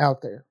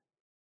out there.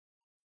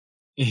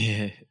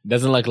 Yeah,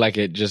 doesn't look like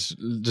it just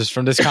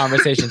from this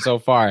conversation so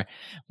far,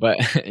 but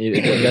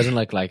it doesn't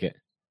look like it.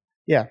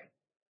 Yeah.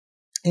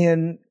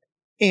 And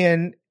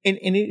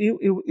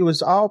it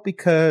was all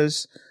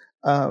because,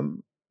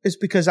 it's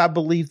because I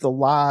believed the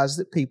lies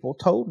that people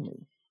told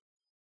me.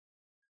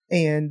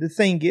 And the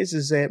thing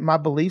is that my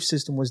belief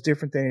system was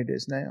different than it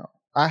is now.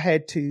 I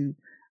had to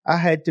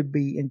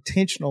be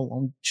intentional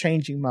on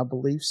changing my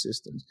belief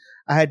systems.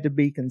 I had to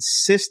be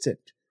consistent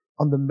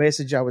on the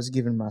message I was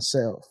giving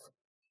myself.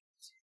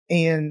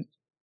 And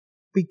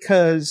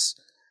because,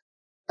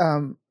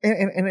 and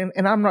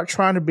I'm not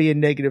trying to be a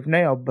negative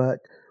now, but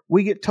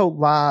we get told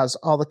lies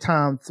all the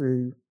time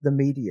through the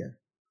media,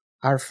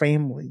 our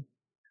family,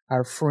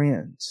 our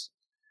friends,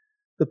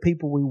 the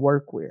people we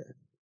work with.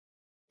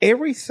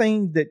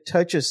 Everything that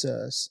touches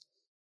us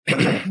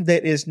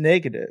that is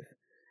negative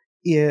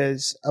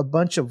is a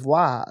bunch of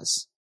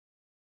lies.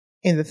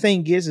 And the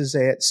thing is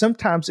that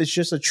sometimes it's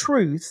just a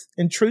truth,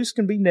 and truths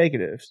can be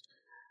negative,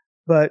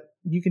 but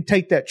you can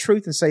take that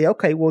truth and say,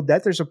 okay, well,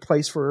 that there's a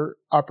place for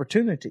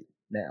opportunity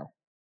now.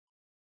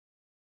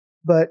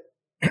 But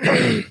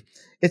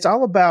it's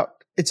all about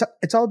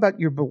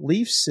your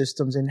belief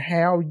systems and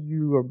how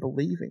you are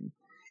believing.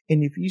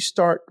 And if you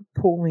start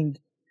pulling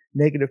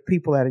negative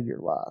people out of your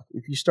life,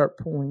 if you start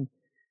pulling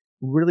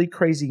really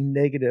crazy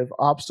negative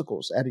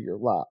obstacles out of your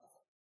life,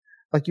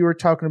 like you were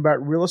talking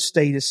about, real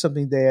estate is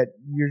something that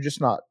you're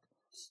just not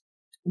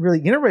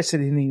really interested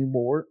in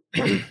anymore.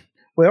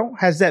 Well,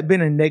 has that been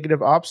a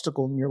negative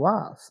obstacle in your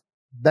life?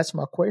 That's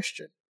my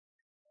question.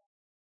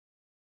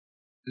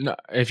 No,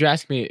 if you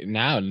ask me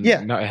now,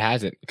 yeah. No, it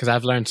hasn't, because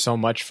I've learned so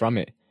much from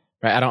it.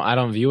 Right? I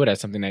don't view it as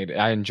something negative.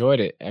 I enjoyed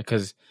it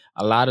because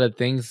a lot of the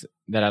things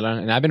that I learned,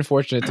 and I've been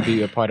fortunate to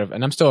be a part of,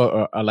 and I'm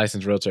still a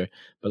licensed realtor,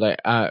 but like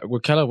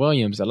with Keller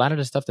Williams, a lot of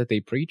the stuff that they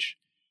preach,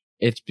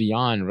 it's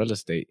beyond real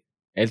estate.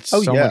 It's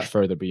much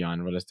further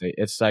beyond real estate.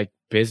 It's like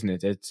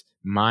business. It's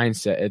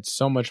mindset. It's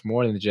so much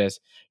more than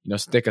just,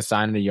 stick a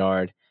sign in the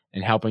yard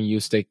and helping you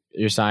stick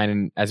your sign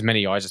in as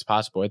many yards as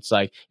possible. It's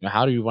like,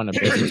 how do you run a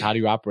business? How do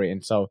you operate?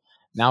 And so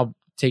now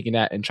taking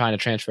that and trying to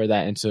transfer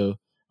that into,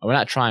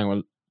 we're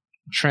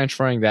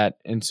transferring that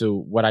into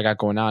what I got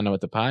going on now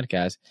with the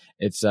podcast.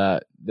 It's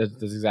that's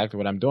exactly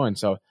what I'm doing.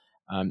 So,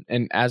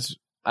 and as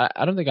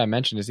I don't think I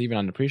mentioned this even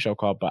on the pre-show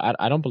call, but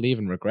I don't believe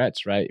in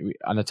regrets, right?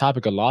 On the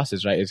topic of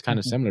losses, right? It's kind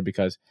of similar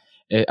because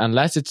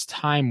unless it's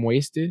time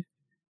wasted,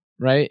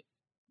 right?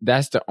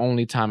 That's the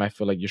only time I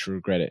feel like you should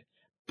regret it.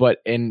 But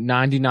in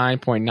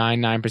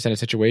 99.99% of the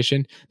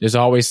situation, there's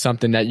always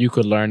something that you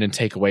could learn and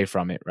take away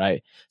from it,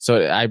 right? So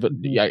I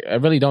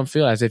really don't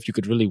feel as if you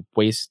could really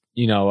waste,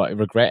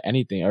 regret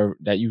anything, or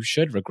that you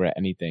should regret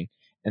anything.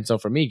 And so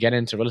for me, getting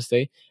into real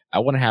estate, I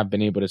wouldn't have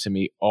been able to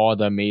meet all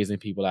the amazing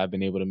people I've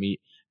been able to meet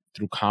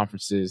through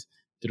conferences,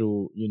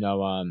 through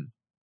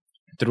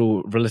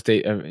through real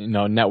estate,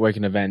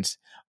 networking events,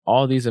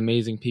 all these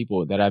amazing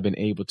people that I've been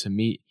able to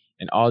meet,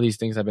 and all these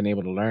things I've been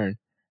able to learn.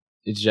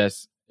 It's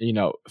just,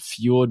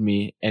 fueled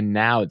me. And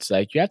now it's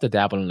like you have to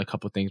dabble in a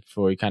couple of things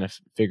before you kind of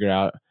figure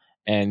out.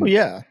 And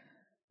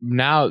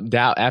now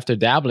after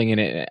dabbling in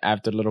it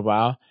after a little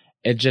while,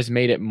 it just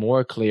made it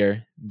more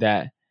clear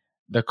that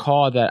the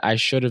call that I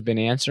should have been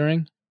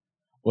answering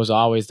was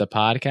always the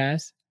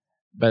podcast.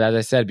 But as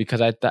I said, because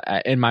I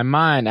thought in my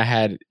mind, I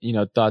had,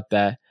 thought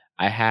that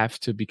I have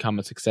to become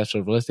a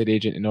successful real estate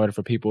agent in order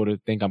for people to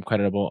think I'm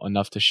credible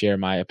enough to share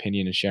my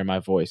opinion and share my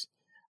voice.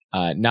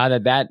 Now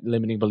that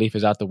limiting belief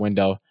is out the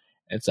window,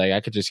 it's like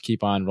I could just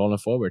keep on rolling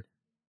forward.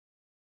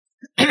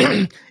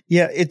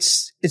 Yeah,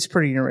 it's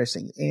pretty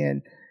interesting.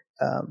 And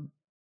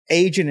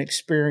age and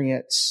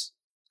experience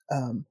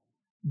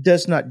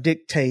does not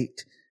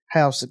dictate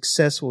how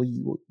successful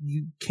you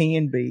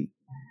can be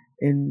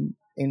in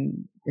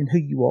who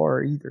you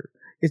are either.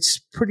 It's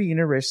pretty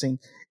interesting.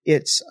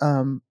 It's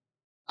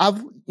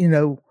I've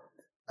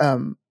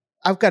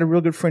got a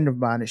real good friend of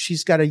mine, and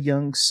she's got a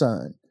young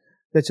son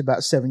that's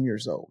about 7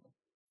 years old.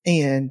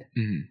 And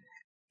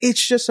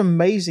it's just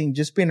amazing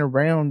just being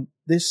around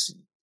this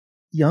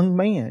young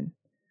man,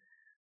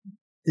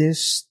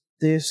 this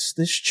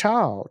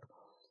child.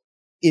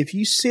 If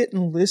you sit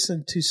and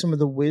listen to some of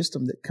the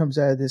wisdom that comes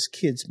out of this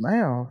kid's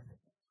mouth,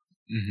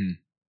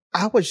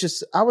 I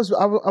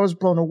was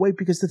blown away,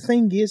 because the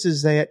thing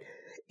is that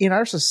in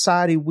our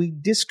society, we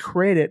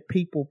discredit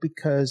people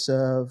because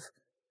of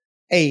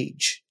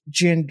age,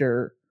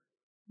 gender,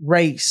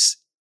 race,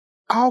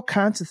 all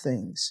kinds of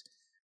things.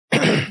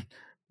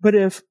 But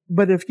if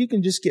you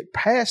can just get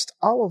past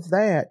all of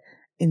that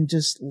and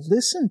just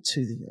listen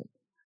to them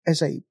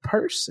as a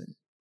person,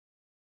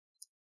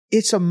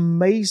 it's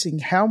amazing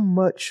how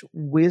much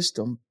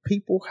wisdom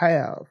people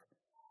have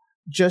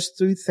just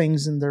through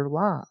things in their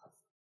life.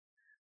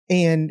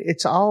 And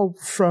it's all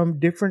from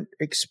different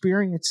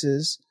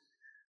experiences,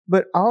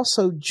 but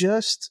also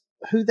just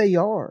who they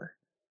are.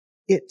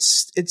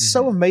 It's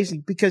so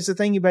amazing, because the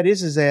thing about it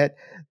is that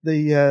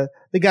the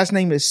guy's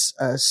name is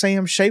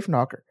Sam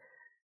Schafnacher,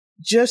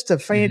 just a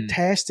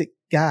fantastic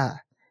guy.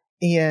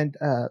 And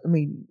I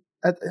mean,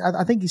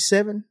 I think he's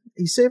 7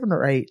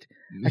 or 8.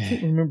 I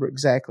can't remember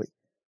exactly.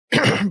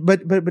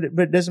 but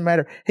it doesn't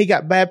matter. He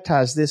got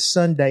baptized this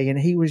Sunday, and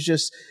he was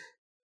just,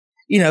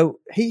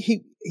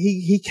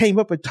 he came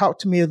up and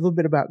talked to me a little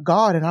bit about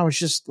God, and I was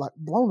just like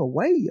blown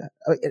away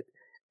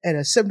at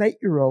a 7,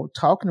 8-year-old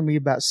talking to me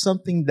about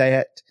something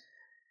that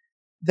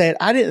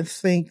I didn't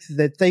think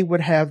that they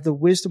would have the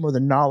wisdom or the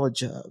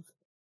knowledge of.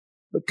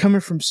 But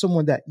coming from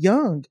someone that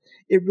young,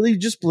 it really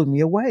just blew me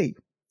away.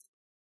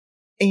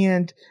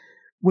 And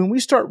when we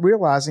start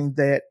realizing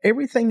that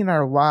everything in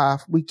our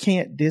life we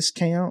can't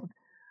discount,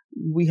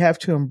 we have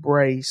to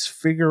embrace,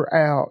 figure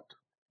out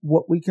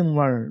what we can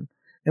learn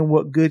and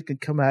what good can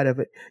come out of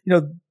it.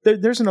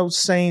 There's an old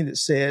saying that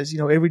says,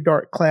 every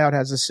dark cloud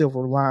has a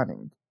silver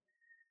lining.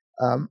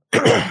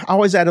 I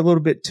always add a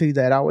little bit to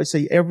that. I always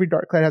say every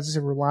dark cloud has a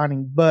silver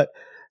lining, but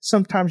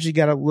sometimes you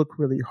got to look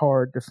really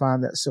hard to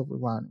find that silver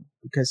lining,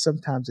 because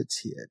sometimes it's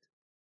hid.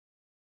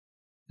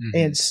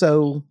 And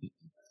so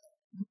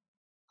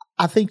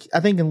I think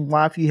in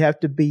life you have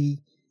to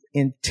be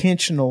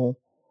intentional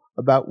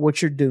about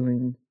what you're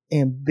doing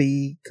and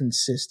be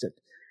consistent.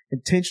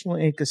 Intentional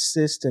and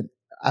consistent,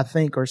 I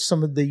think, are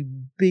some of the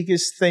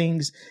biggest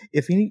things.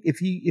 If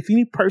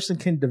any person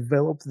can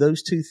develop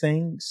those two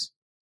things,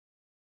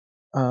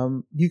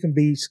 you can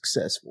be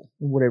successful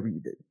in whatever you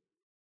do.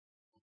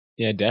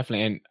 Yeah,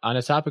 definitely. And on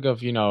the topic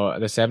of, the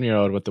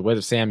 7-year-old with the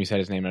wisdom, Sam, you said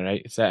his name,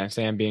 right?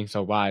 Sam being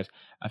so wise.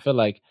 I feel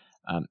like,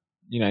 and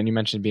you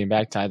mentioned being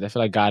baptized. I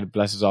feel like God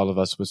blesses all of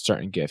us with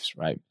certain gifts,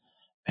 right?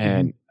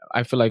 And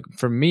I feel like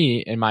for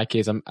me, in my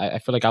case, I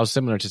feel like I was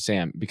similar to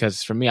Sam,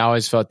 because for me, I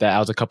always felt that I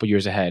was a couple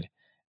years ahead.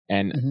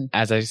 And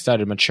as I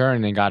started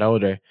maturing and got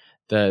older,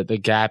 the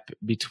gap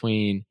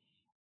between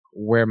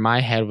where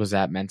my head was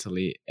at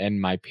mentally and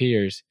my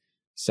peers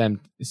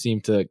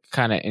seemed to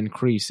kind of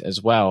increase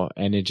as well,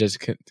 and it just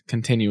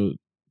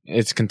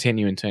it's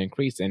continuing to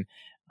increase.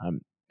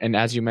 And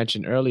as you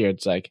mentioned earlier,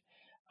 it's like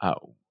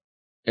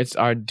it's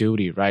our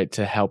duty, right,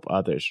 to help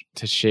others,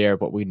 to share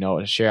what we know,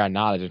 to share our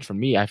knowledge. And for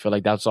me, I feel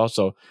like that's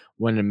also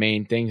one of the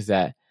main things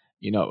that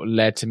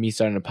led to me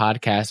starting a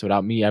podcast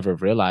without me ever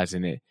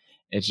realizing it.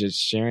 It's just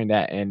sharing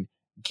that and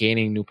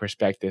gaining new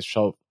perspectives.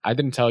 So I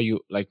didn't tell you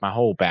like my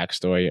whole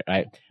backstory,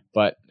 right?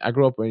 But I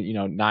grew up in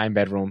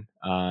 9-bedroom,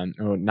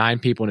 9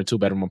 people in a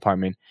 2-bedroom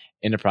apartment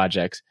in the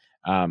projects.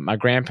 My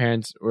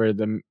grandparents were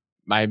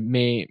my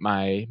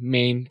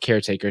main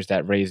caretakers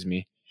that raised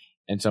me,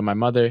 and so my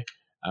mother,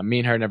 me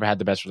and her never had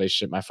the best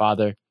relationship. My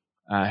father,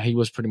 he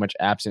was pretty much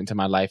absent to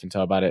my life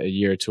until about a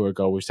year or two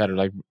ago. We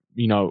started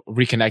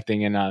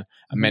reconnecting and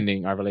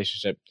amending our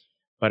relationship.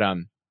 But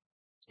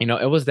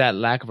it was that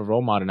lack of a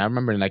role model. And I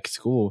remember in like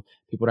school,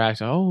 people would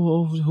ask,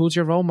 "Oh, who's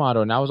your role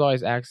model?" And I was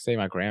always asked to say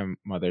my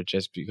grandmother,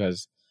 just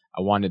because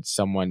I wanted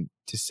someone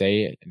to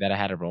say that I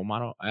had a role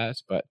model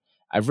as, but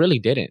I really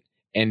didn't.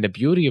 And the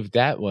beauty of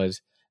that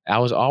was I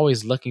was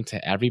always looking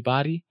to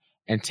everybody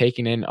and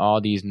taking in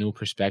all these new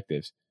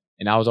perspectives.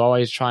 And I was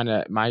always trying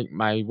to,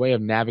 my way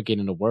of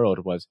navigating the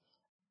world was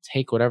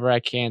take whatever I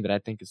can that I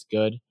think is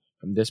good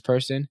from this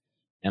person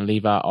and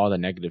leave out all the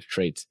negative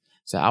traits.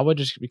 So I would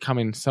just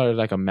becoming sort of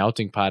like a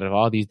melting pot of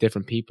all these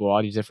different people,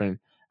 all these different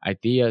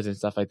ideas and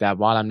stuff like that,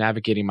 while I'm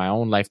navigating my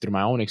own life through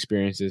my own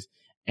experiences,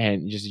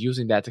 and just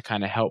using that to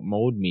kind of help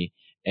mold me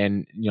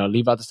and,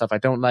 leave out the stuff I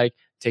don't like,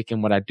 take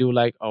in what I do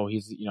like. Oh,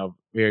 he's,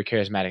 very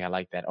charismatic. I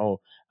like that. Oh,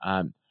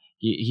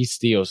 he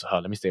steals. Oh,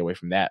 let me stay away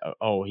from that.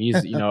 Oh,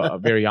 he's,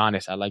 very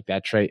honest. I like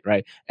that trait.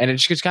 Right. And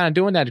it's just kind of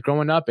doing that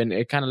growing up. And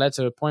it kind of led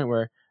to a point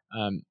where,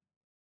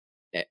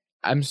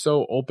 I'm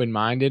so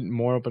open-minded,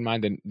 more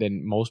open-minded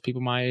than most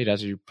people my age.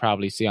 As you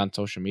probably see on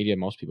social media,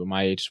 most people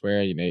my age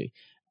swear, they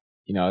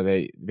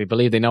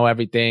believe they know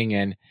everything,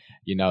 and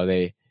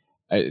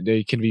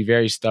they can be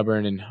very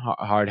stubborn and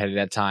hard-headed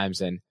at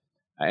times. And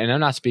I'm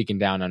not speaking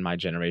down on my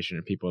generation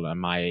or people at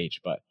my age,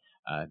 but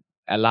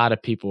a lot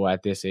of people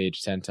at this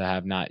age tend to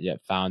have not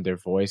yet found their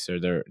voice or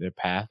their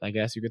path, I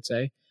guess you could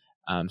say.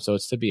 So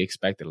it's to be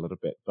expected a little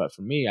bit. But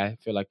for me, I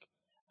feel like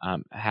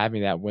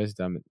having that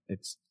wisdom,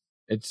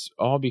 it's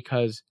all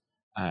because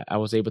I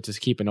was able to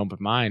keep an open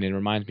mind. And it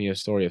reminds me of the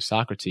story of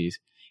Socrates.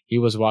 He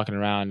was walking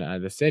around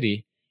the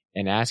city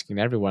and asking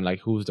everyone, like,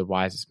 who's the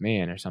wisest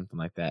man or something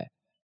like that.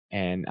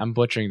 And I'm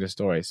butchering the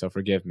story, so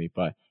forgive me.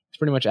 But it's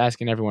pretty much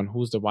asking everyone,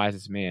 who's the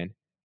wisest man?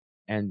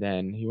 And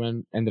then he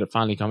ended up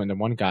finally coming to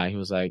one guy. He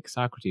was like,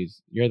 Socrates,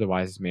 you're the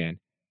wisest man.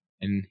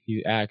 And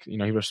he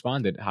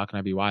responded, how can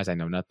I be wise? I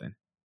know nothing.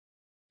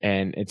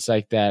 And it's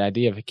like that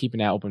idea of keeping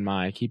that open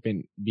mind,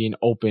 being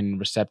open,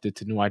 receptive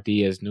to new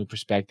ideas, new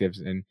perspectives,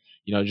 and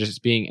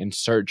just being in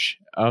search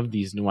of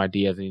these new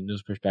ideas and new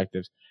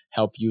perspectives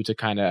help you to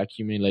kind of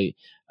accumulate,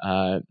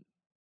 I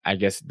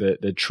guess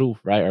the truth,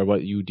 right, or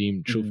what you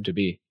deem truth to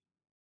be.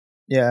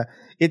 Yeah,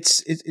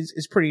 it's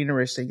pretty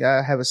interesting.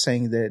 I have a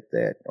saying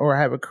or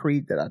I have a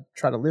creed that I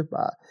try to live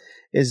by,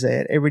 is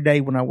that every day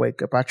when I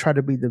wake up, I try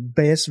to be the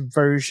best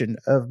version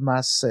of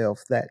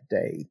myself that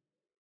day.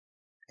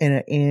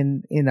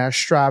 And I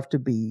strive to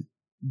be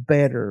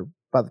better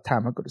by the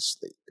time I go to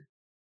sleep.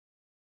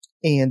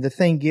 And the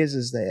thing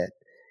is that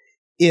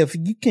if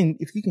you can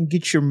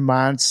get your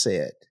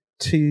mindset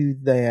to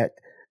that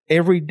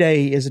every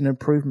day is an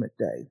improvement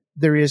day.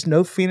 There is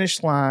no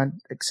finish line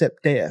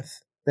except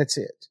death. That's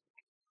it.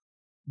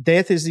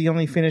 Death is the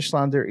only finish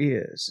line there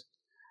is.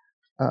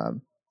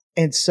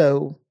 And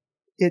so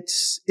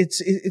it's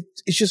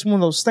just one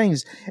of those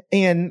things.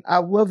 And I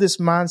love this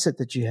mindset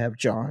that you have,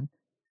 John.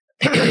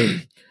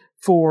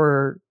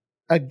 For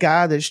a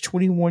guy that's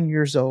 21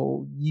 years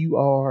old, you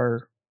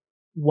are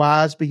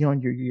wise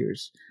beyond your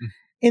years.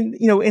 And,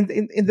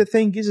 and the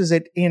thing is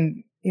that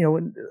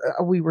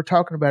we were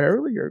talking about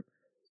earlier,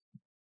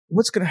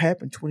 what's going to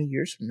happen 20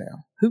 years from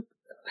now? Who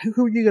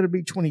are you going to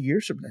be 20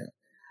 years from now?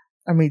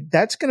 I mean,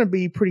 that's going to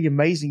be pretty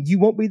amazing. You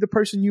won't be the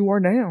person you are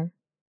now,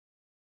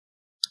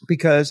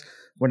 because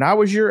when I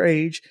was your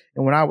age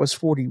and when I was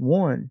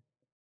 41,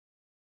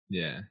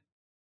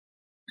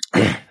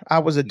 I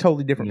was a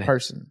totally different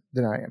person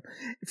than I am.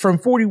 From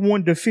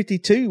 41 to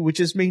 52, which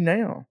is me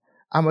now,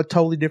 I'm a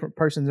totally different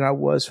person than I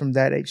was from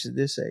that age to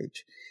this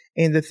age.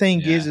 And the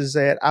thing is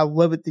that I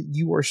love it that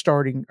you are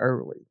starting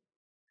early,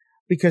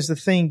 because the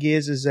thing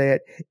is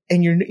that,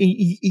 and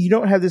you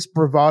don't have this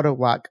bravado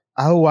like,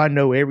 oh, I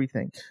know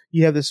everything.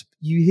 You have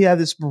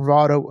this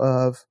bravado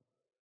of,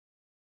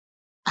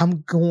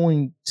 I'm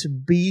going to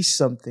be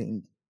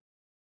something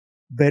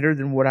better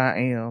than what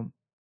I am.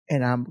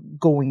 And I'm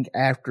going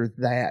after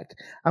that.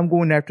 I'm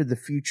going after the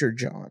future,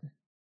 John.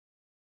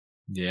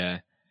 Yeah,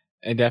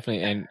 and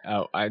definitely. And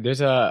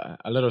there's a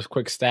little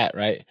quick stat,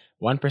 right?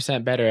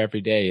 1% better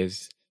every day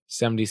is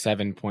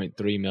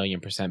 77.3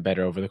 million%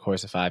 better over the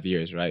course of 5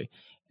 years, right?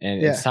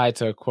 And it's tied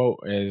to a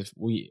quote: is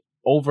we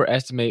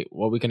overestimate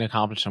what we can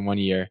accomplish in 1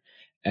 year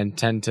and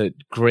tend to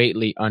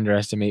greatly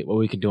underestimate what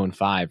we can do in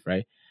 5,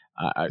 right?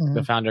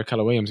 The founder of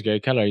Keller Williams, Gary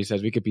Keller, he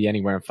says we could be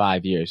anywhere in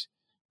 5 years,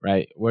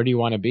 right? Where do you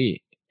want to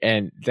be?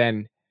 And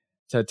then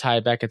to tie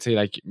it back into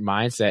like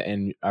mindset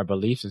and our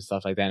beliefs and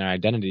stuff like that and our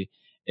identity,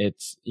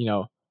 it's,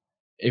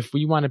 if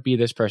we want to be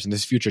this person,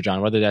 this future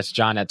John, whether that's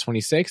John at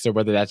 26 or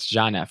whether that's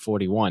John at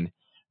 41,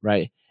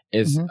 right?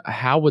 Is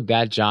how would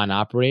that John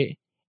operate,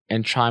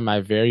 and try my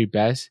very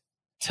best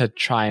to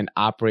try and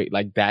operate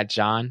like that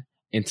John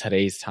in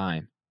today's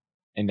time.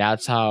 And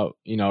that's how,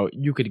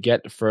 you could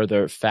get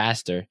further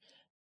faster.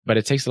 But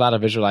it takes a lot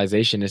of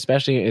visualization,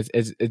 especially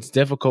it's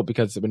difficult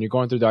because when you're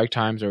going through dark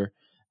times, or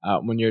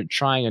when you're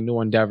trying a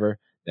new endeavor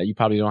that you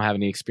probably don't have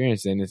any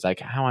experience in, it's like,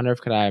 how on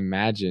earth could I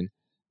imagine,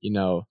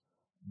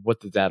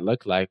 what did that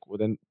look like? Well,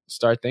 then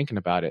start thinking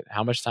about it.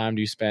 How much time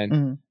do you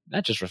spend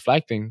not just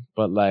reflecting,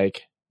 but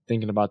like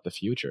thinking about the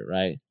future,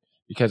 right?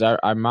 Because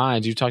our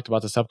minds, you talked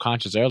about the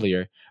subconscious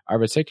earlier, our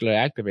reticular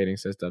activating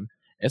system,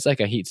 it's like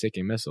a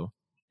heat-seeking missile,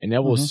 and it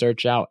will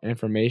search out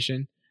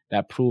information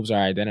that proves our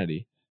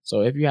identity.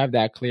 So if you have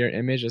that clear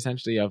image,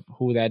 essentially, of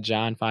who that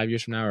John 5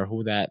 years from now, or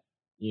who that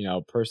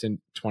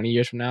person 20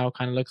 years from now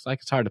kind of looks like,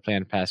 it's hard to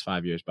plan the past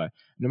 5 years, but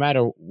no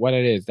matter what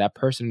it is, that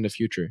person in the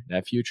future,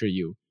 that future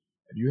you,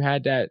 if you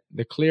had that,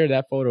 the clearer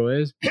that photo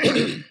is,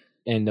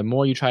 and the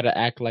more you try to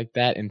act like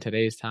that in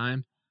today's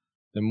time,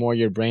 the more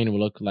your brain will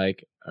look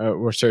like,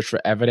 or search for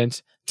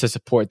evidence to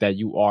support that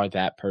you are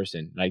that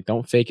person. Like,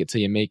 don't fake it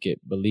till you make it,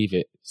 believe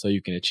it so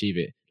you can achieve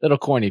it. Little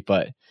corny,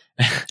 but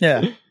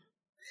yeah.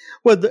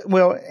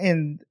 Well,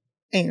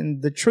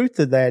 and the truth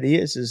of that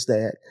is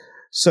that,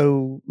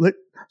 so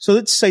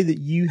let's say that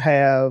you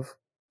have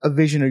a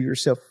vision of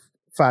yourself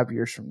 5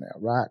 years from now,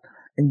 right?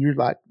 And you're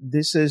like,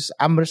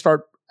 I'm going to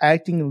start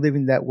acting and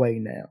living that way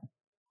now.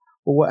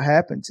 Well, what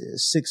happens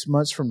is 6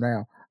 months from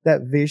now,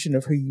 that vision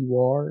of who you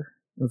are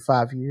in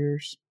 5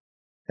 years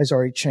has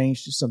already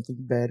changed to something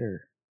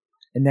better.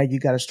 And now you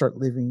got to start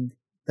living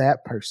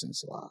that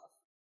person's life.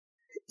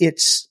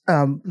 It's,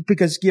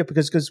 because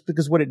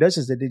what it does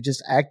is that it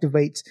just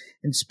activates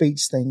and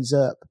speeds things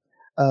up.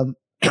 I'm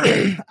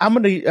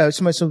going to,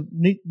 so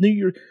New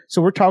Year,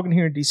 so we're talking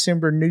here in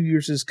December, New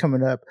Year's is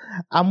coming up.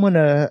 I'm going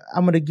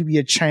to give you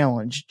a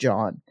challenge,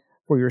 John,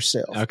 for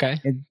yourself. Okay.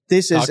 And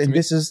this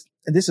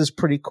is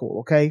pretty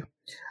cool. Okay.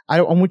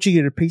 I want you to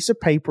get a piece of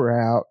paper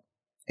out,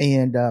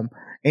 and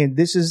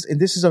this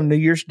is on New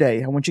Year's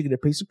Day. I want you to get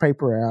a piece of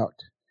paper out,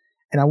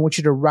 and I want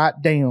you to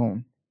write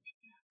down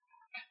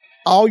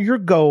all your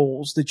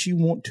goals that you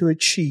want to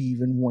achieve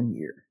in 1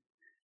 year.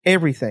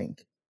 Everything.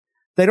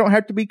 They don't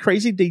have to be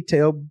crazy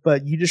detailed,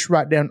 but you just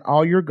write down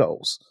all your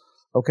goals.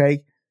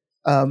 Okay.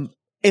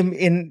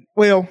 and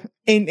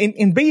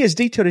be as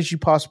detailed as you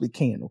possibly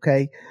can.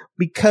 Okay.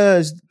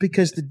 Because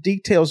the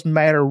details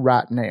matter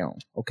right now.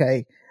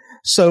 Okay.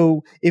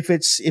 So if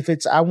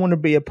it's, I want to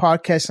be a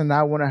podcast and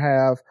I want to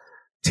have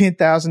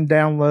 10,000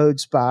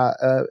 downloads by,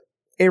 I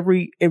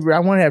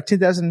want to have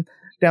 10,000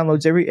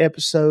 downloads every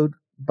episode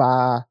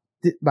by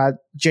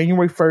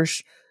January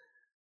 1st,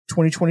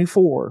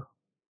 2024.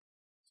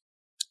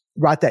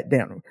 Write that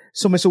down.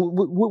 So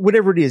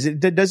whatever it is, it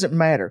doesn't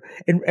matter.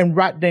 And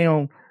write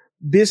down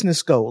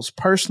business goals,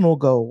 personal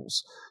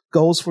goals,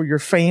 goals for your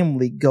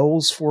family,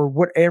 goals for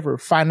whatever,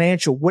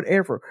 financial,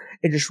 whatever,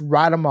 and just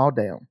write them all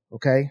down.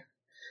 Okay.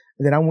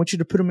 And then I want you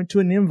to put them into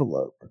an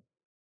envelope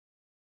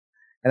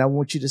and I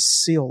want you to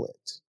seal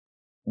it.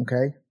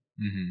 Okay.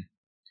 Mm-hmm.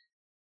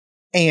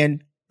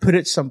 And put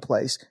it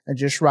someplace and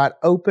just write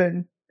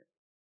open,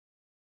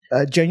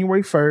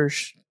 January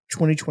 1st,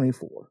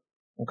 2024.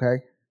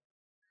 Okay.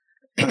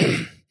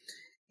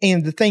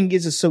 And the thing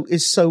is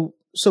so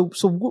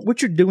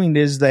what you're doing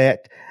is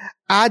that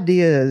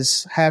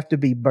ideas have to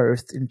be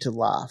birthed into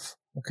life.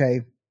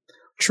 Okay.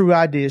 True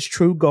ideas,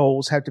 true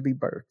goals have to be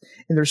birthed.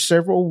 And there's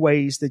several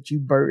ways that you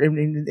birth,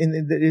 and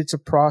it's a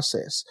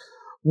process.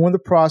 One of the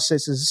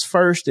processes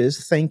first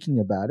is thinking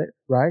about it,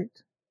 right?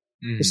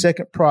 Mm-hmm. The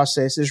second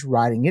process is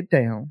writing it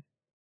down.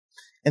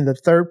 And the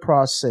third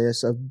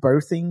process of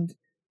birthing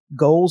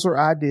goals or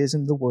ideas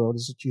in the world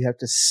is that you have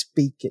to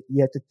speak it.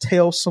 You have to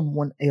tell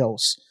someone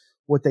else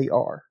what they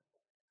are.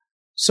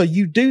 So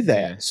you do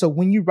that. Yeah. So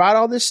when you write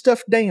all this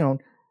stuff down,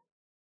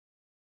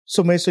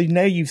 so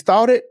now you've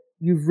thought it,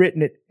 you've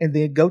written it, and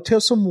then go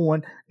tell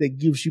someone that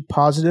gives you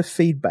positive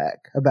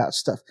feedback about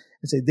stuff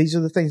and say, these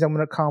are the things I'm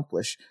going to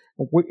accomplish.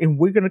 And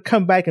we're going to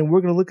come back and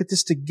we're going to look at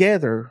this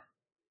together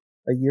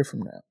a year from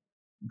now.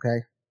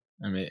 Okay.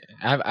 I mean,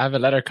 I have a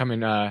letter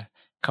coming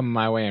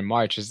my way in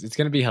March. It's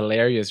going to be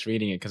hilarious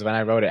reading it, because when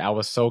I wrote it, I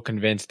was so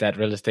convinced that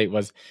real estate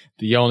was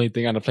the only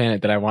thing on the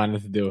planet that I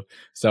wanted to do.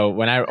 So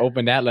when I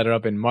opened that letter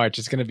up in March,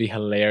 it's going to be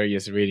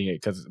hilarious reading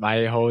it, because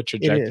my whole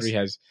trajectory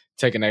has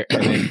taken an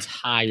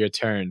entire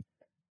turn.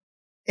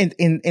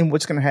 And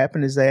what's going to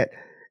happen is that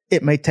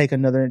it may take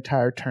another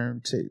entire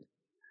turn too.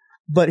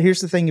 But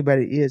here's the thing about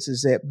it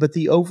is but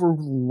the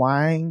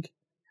overlying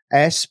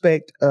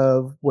aspect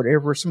of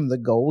whatever some of the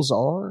goals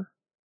are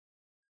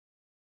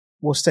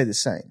will stay the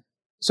same.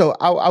 So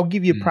I'll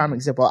give you a prime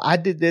example. I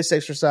did this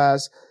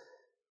exercise,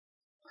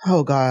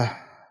 12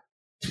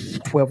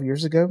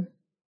 years ago.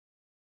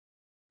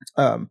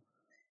 And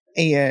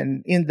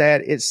in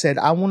that it said,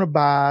 I want to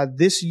buy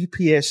this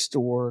UPS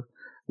store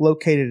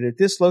located at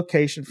this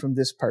location from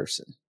this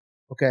person.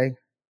 Okay.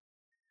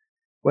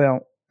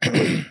 Well,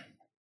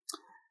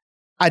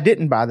 I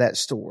didn't buy that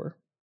store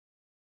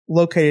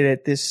located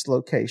at this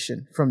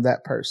location from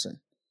that person.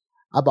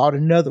 I bought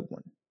another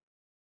one.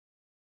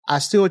 I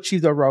still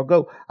achieved the overall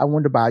goal. I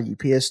wanted to buy a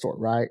UPS store,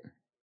 right?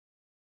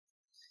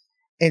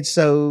 And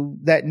so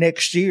that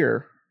next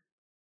year,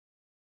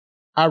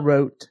 I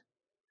wrote,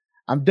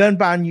 I'm done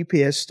buying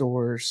UPS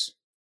stores.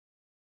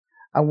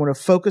 I want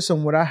to focus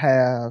on what I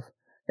have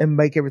and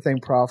make everything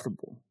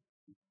profitable.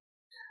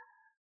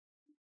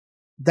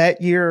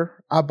 That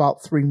year, I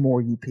bought 3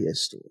 more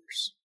UPS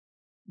stores.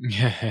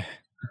 Yeah.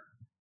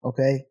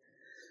 Okay.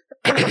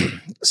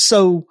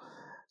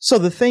 So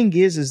the thing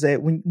is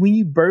that when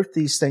you birth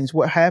these things,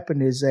 what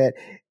happened is that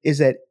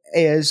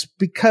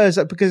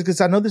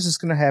because I know this is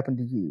going to happen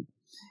to you,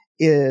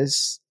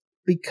 is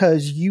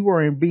because you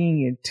are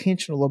being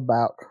intentional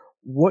about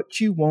what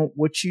you want,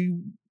 what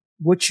you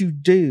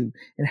do,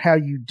 and how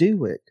you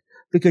do it,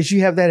 because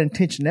you have that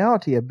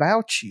intentionality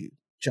about you,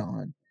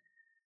 John.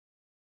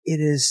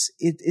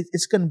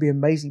 It's going to be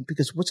amazing,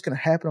 because what's going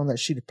to happen on that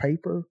sheet of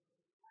paper,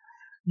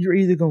 you're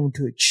either going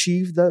to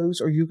achieve those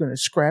or you're going to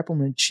scrap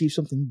them and achieve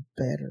something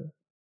better.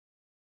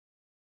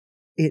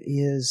 It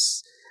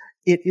is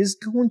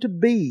going to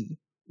be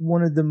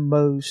one of the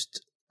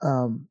most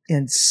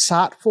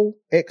insightful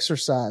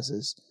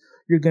exercises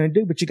you're going to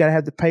do, but you got to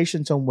have the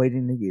patience on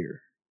waiting a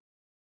year.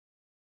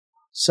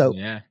 So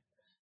yeah.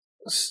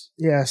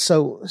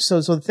 So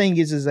the thing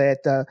is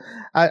that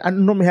I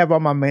normally have all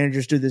my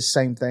managers do this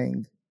same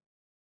thing,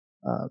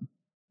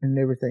 and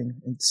everything,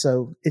 and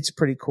so it's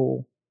pretty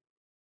cool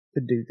to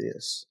do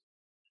this.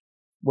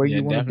 Where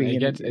you want to be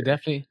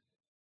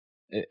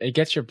it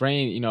gets your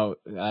brain,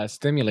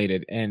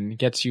 stimulated and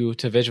gets you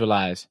to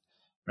visualize,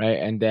 right?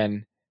 And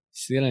then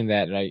sealing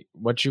that, right?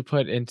 What you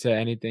put into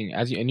anything,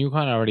 and you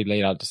kind of already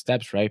laid out the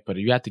steps, right? But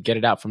you have to get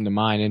it out from the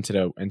mind into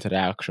the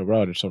actual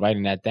road. So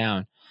writing that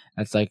down,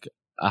 that's like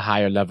a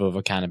higher level of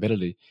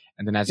accountability.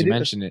 And then as you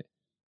mentioned it,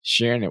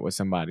 sharing it with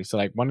somebody. So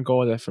like one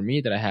goal that for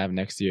me that I have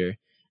next year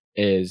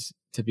is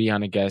to be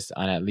on a guest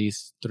on at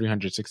least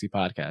 360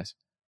 podcasts,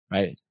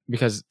 right?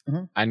 Because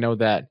I know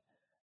that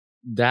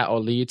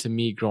will lead to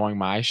me growing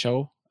my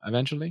show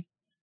eventually.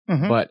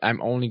 Mm-hmm. But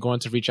I'm only going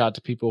to reach out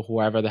to people who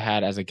I've ever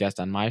had as a guest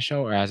on my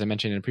show, or as I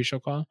mentioned in a pre-show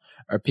call,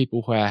 or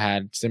people who I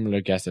had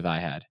similar guests if I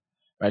had,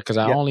 right? Because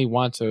I only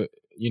want to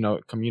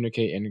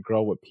communicate and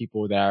grow with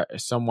people that are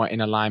somewhat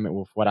in alignment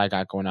with what I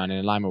got going on, A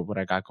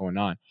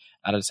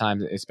lot of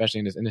times, especially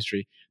in this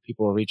industry,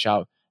 people will reach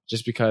out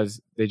just because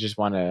they just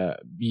want to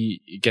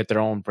get their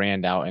own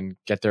brand out and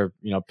get their,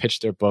 pitch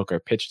their book or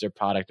pitch their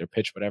product or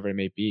pitch whatever it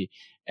may be.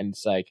 And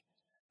it's like,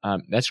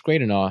 that's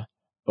great and all,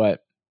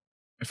 but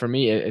for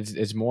me,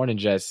 it's more than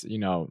just,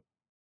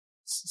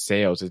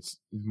 sales. It's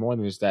more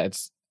than just that.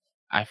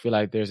 I feel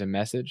like there's a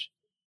message,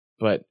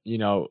 but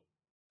do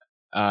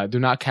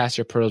not cast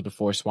your pearls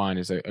before swine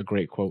is a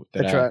great quote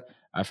that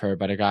I've heard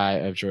by the guy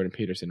of Jordan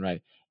Peterson,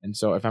 right? And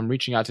so if I'm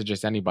reaching out to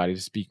just anybody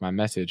to speak my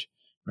message,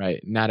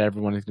 right, not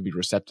everyone is going to be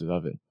receptive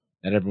of it.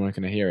 Not everyone is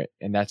going to hear it,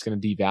 and that's going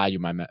to devalue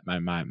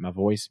my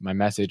voice, my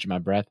message, my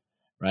breath,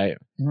 right?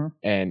 Mm-hmm.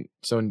 And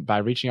so by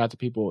reaching out to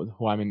people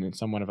who I'm in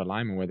somewhat of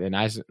alignment with, and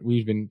as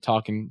we've been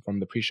talking from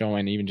the pre-show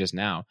and even just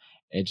now,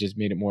 it just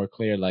made it more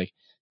clear, like,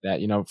 that,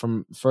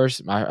 from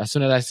first, as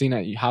soon as I seen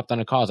it, you hopped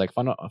on a call, it's like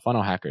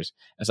funnel hackers.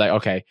 It's like,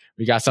 okay,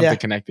 we got something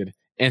connected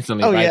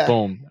instantly, right? Yeah.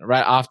 Boom,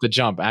 right off the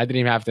jump. I didn't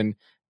even have to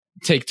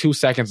take 2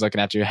 seconds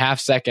looking at you. Half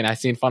second, I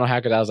seen funnel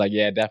hackers. I was like,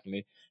 yeah,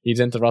 definitely. He's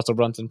into Russell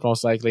Brunson,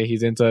 most likely.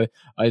 He's into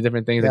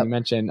different things that you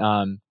mentioned.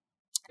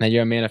 That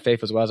you're a man of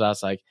faith as well. So I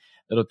was like,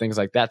 little things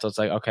like that. So it's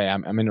like, okay,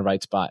 I'm in the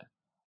right spot,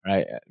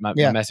 right? My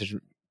message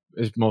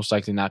is most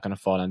likely not going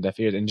to fall on deaf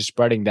ears, and just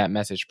spreading that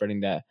message, spreading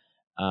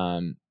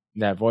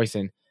that voice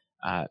in.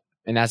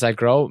 And as I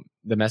grow,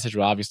 the message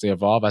will obviously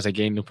evolve. As I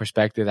gain new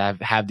perspectives, I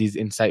have these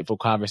insightful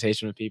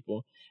conversations with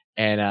people,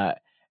 and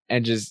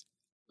just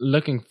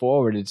looking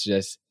forward,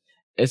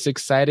 it's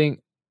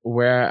exciting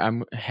where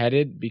I'm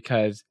headed,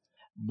 because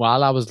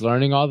while I was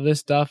learning all this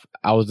stuff,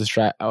 I was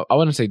distracted. I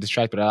wouldn't say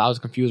distracted, but I was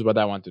confused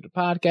whether I want to do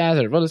the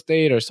podcast or real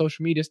estate or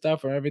social media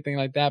stuff or everything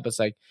like that. But it's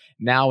like,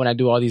 now when I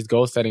do all these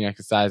goal setting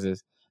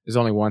exercises, there's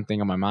only one thing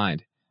on my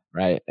mind,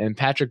 right? And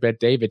Patrick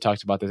Bet-David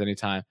talks about this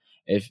anytime.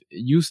 If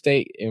you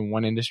stay in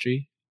one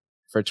industry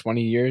for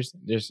 20 years,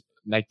 there's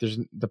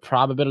the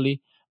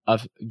probability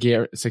of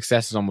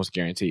success is almost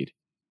guaranteed,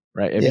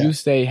 right? If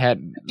you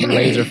had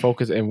laser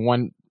focus in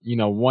one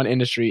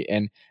industry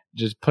and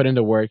just put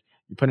into work,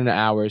 you put in the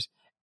hours,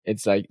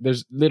 it's like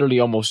there's literally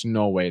almost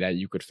no way that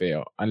you could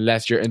fail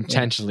unless you're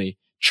intentionally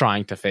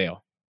trying to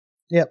fail.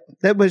 Yep,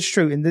 that was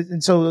true.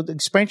 And so the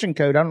expansion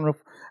code, I don't know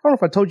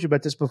if I told you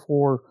about this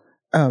before.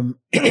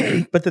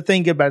 But the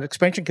thing about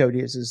expansion code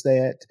is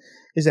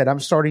that I'm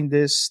starting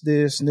this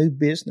new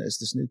business,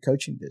 this new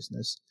coaching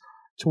business,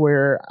 to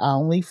where I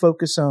only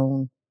focus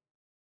on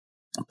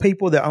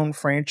people that own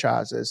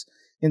franchises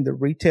in the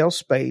retail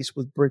space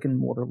with brick and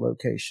mortar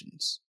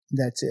locations.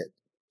 That's it.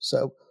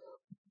 So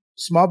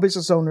small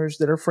business owners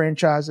that are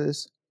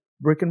franchises,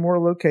 brick and mortar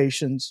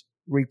locations,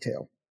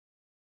 retail.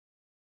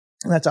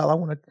 And that's all I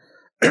want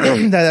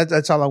to.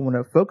 That's all I want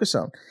to focus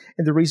on.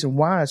 And the reason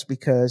why is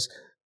because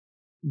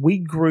we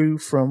grew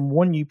from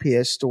one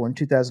UPS store in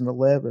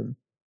 2011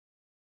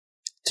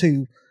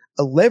 to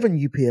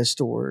 11 UPS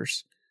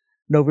stores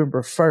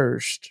November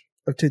 1st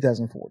of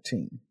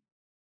 2014.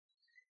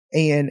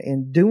 And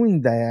in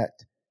doing that,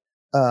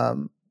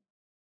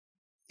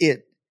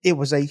 it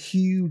was a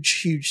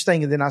huge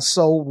thing. And then I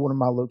sold one of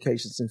my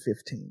locations in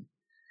 15.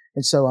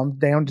 And so I'm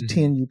down to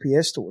 10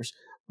 UPS stores.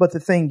 But the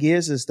thing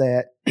is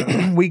that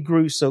we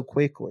grew so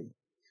quickly.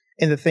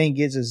 And the thing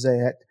is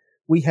that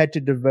we had to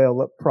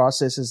develop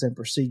processes and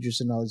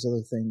procedures and all these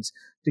other things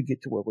to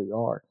get to where we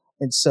are.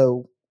 And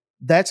so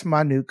that's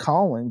my new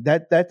calling.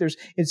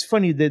 It's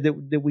funny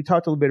that we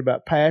talked a little bit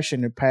about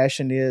passion, and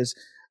passion is,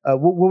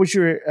 what was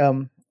your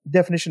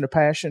definition of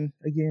passion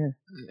again?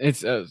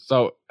 It's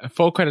so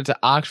full credit to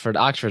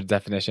Oxford's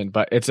definition,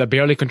 but it's a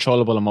barely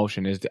controllable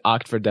emotion is the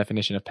Oxford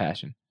definition of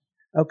passion.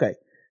 Okay.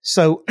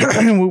 So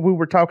we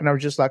were talking, I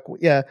was just like,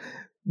 yeah,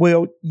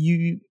 well,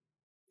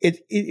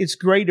 it's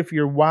great if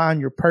your why and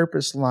your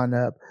purpose line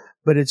up,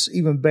 but it's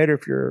even better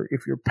if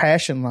your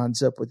passion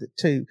lines up with it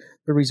too.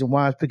 The reason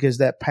why is because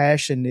that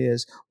passion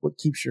is what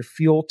keeps your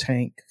fuel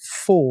tank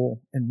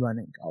full and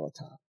running all the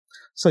time.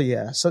 So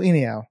yeah. So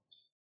anyhow.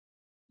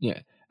 Yeah.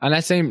 On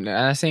that same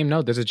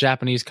note, there's a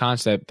Japanese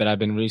concept that I've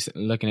been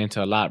looking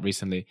into a lot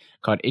recently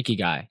called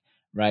Ikigai,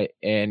 right?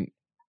 And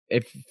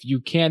if you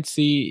can't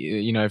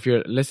see, if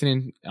you're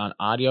listening on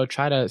audio,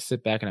 try to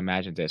sit back and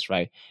imagine this,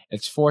 right?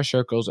 It's 4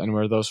 circles, and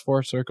where those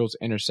 4 circles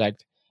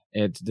intersect,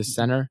 it's the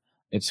center.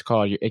 It's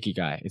called your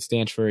Ikigai. It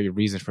stands for your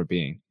reason for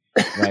being,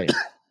 right?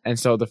 And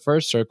so the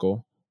first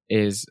circle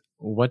is,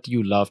 what do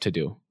you love to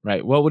do,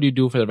 right? What would you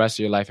do for the rest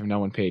of your life if no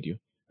one paid you,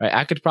 right?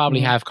 I could probably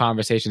have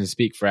conversations and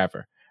speak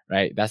forever,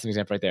 right? That's an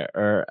example right there.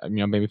 Or,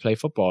 maybe play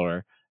football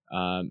or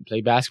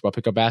play basketball,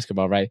 pick up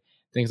basketball, right?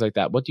 Things like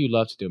that. What do you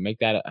love to do?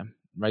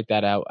 Write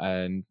that out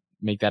and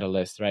make that a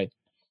list, right?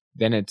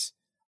 Then it's,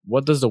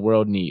 what does the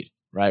world need,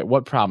 right?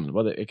 What problems?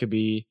 Whether it could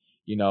be,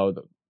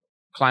 the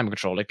climate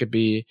control. It could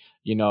be,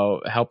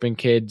 helping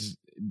kids,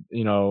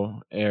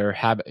 or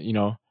have,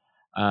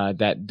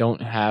 that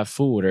don't have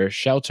food or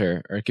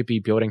shelter, or it could be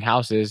building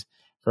houses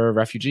for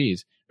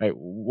refugees, right?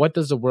 What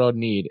does the world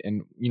need?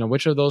 And,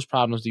 which of those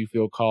problems do you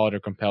feel called or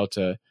compelled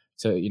to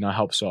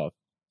help solve?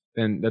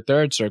 Then the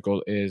third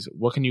circle is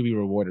what can you be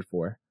rewarded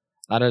for?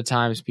 A lot of the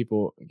times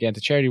people get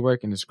into charity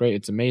work and it's great,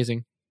 it's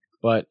amazing.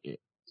 But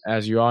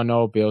as you all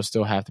know, bills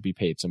still have to be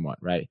paid somewhat,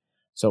 right?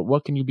 So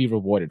what can you be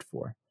rewarded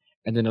for?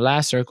 And then the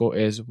last circle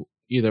is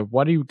either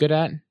what are you good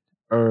at,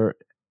 or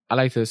I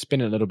like to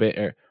spin it a little bit,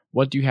 or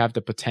what do you have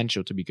the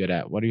potential to be good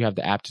at? What do you have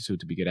the aptitude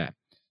to be good at?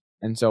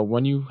 And so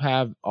when you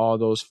have all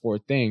those four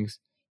things,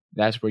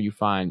 that's where you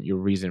find your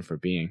reason for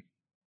being.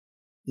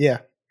 Yeah,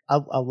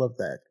 I love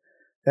that.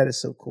 That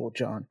is so cool,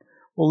 John.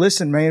 Well,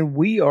 listen, man,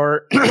 we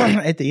are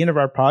at the end of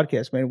our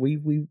podcast, man.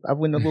 I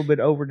went a little bit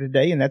over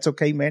today, and that's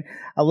okay, man.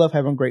 I love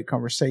having great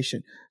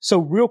conversation. So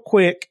real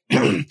quick,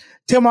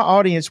 tell my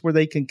audience where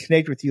they can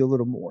connect with you a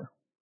little more.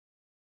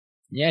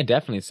 Yeah,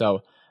 definitely.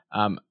 So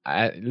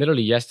I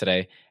literally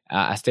yesterday,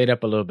 I stayed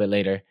up a little bit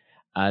later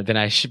than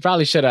I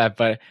probably should have,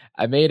 but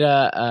I made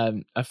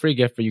a free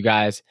gift for you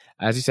guys.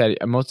 As you said,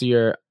 most of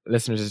your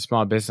listeners are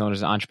small business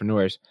owners and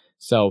entrepreneurs.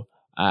 So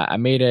I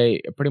made a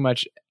pretty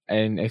much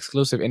an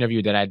exclusive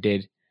interview that I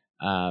did.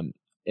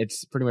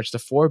 It's pretty much the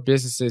 4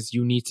 businesses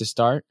you need to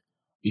start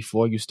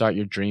before you start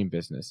your dream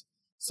business.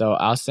 So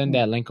I'll send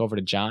that link over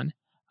to John.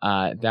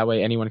 That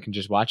way anyone can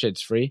just watch it.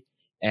 It's free.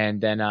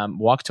 And then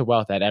Walk to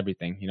Wealth at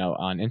everything,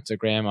 on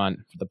Instagram,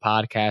 on the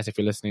podcast. If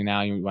you're listening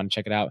now, you want to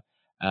check it out.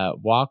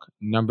 Walk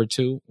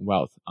 #2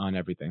 Wealth on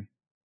everything.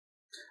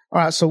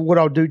 All right. So what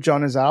I'll do,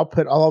 John, is I'll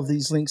put all of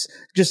these links.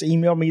 Just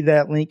email me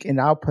that link, and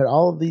I'll put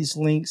all of these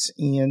links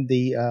in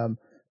the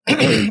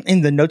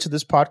in the notes of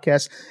this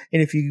podcast.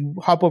 And if you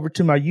hop over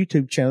to my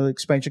YouTube channel,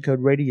 Expansion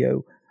Code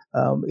Radio,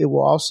 it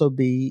will also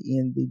be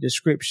in the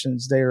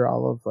descriptions there,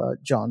 all of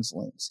John's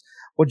links.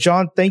 Well,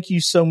 John, thank you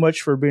so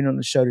much for being on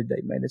the show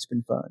today, man. It's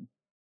been fun.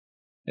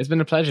 It's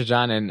been a pleasure,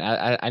 John. And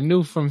I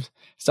knew from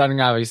starting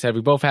out, like you said, we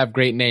both have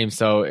great names.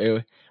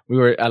 So we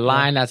were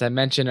aligned, as I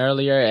mentioned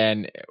earlier,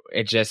 and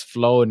it just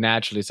flowed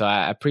naturally. So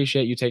I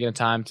appreciate you taking the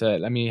time to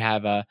let me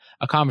have a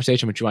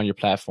conversation with you on your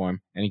platform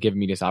and giving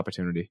me this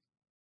opportunity.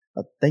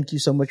 Thank you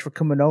so much for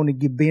coming on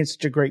and being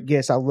such a great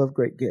guest. I love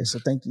great guests. So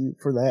thank you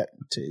for that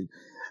too.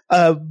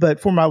 But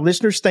for my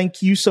listeners,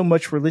 thank you so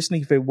much for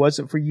listening. If it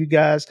wasn't for you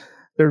guys,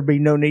 there would be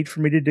no need for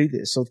me to do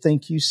this. So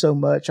thank you so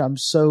much. I'm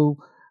so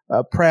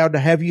proud to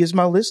have you as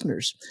my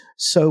listeners.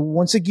 So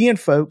once again,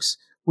 folks,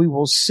 we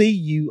will see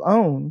you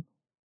on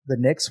the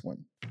next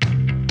one.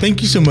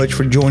 Thank you so much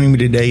for joining me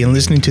today and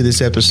listening to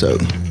this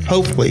episode.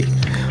 Hopefully,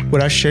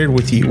 what I shared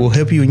with you will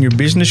help you in your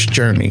business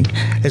journey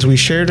as we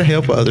share to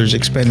help others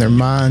expand their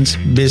minds,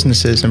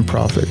 businesses, and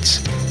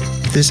profits.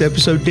 If this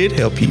episode did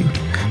help you,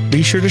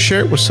 be sure to share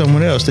it with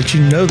someone else that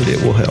you know that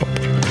it will help.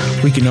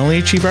 We can only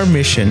achieve our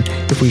mission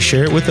if we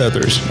share it with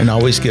others and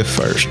always give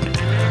first.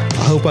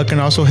 I hope I can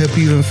also help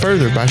you even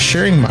further by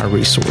sharing my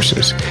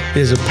resources. It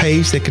is a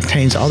page that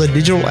contains all the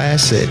digital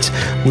assets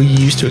we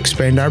use to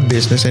expand our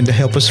business and to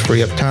help us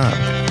free up time.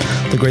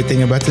 The great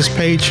thing about this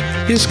page,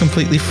 it is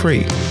completely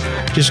free.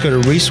 Just go to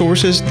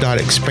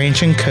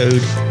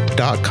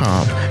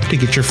resources.expansioncode.com to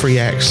get your free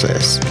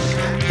access.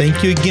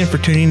 Thank you again for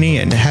tuning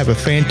in and have a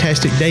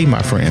fantastic day,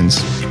 my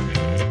friends.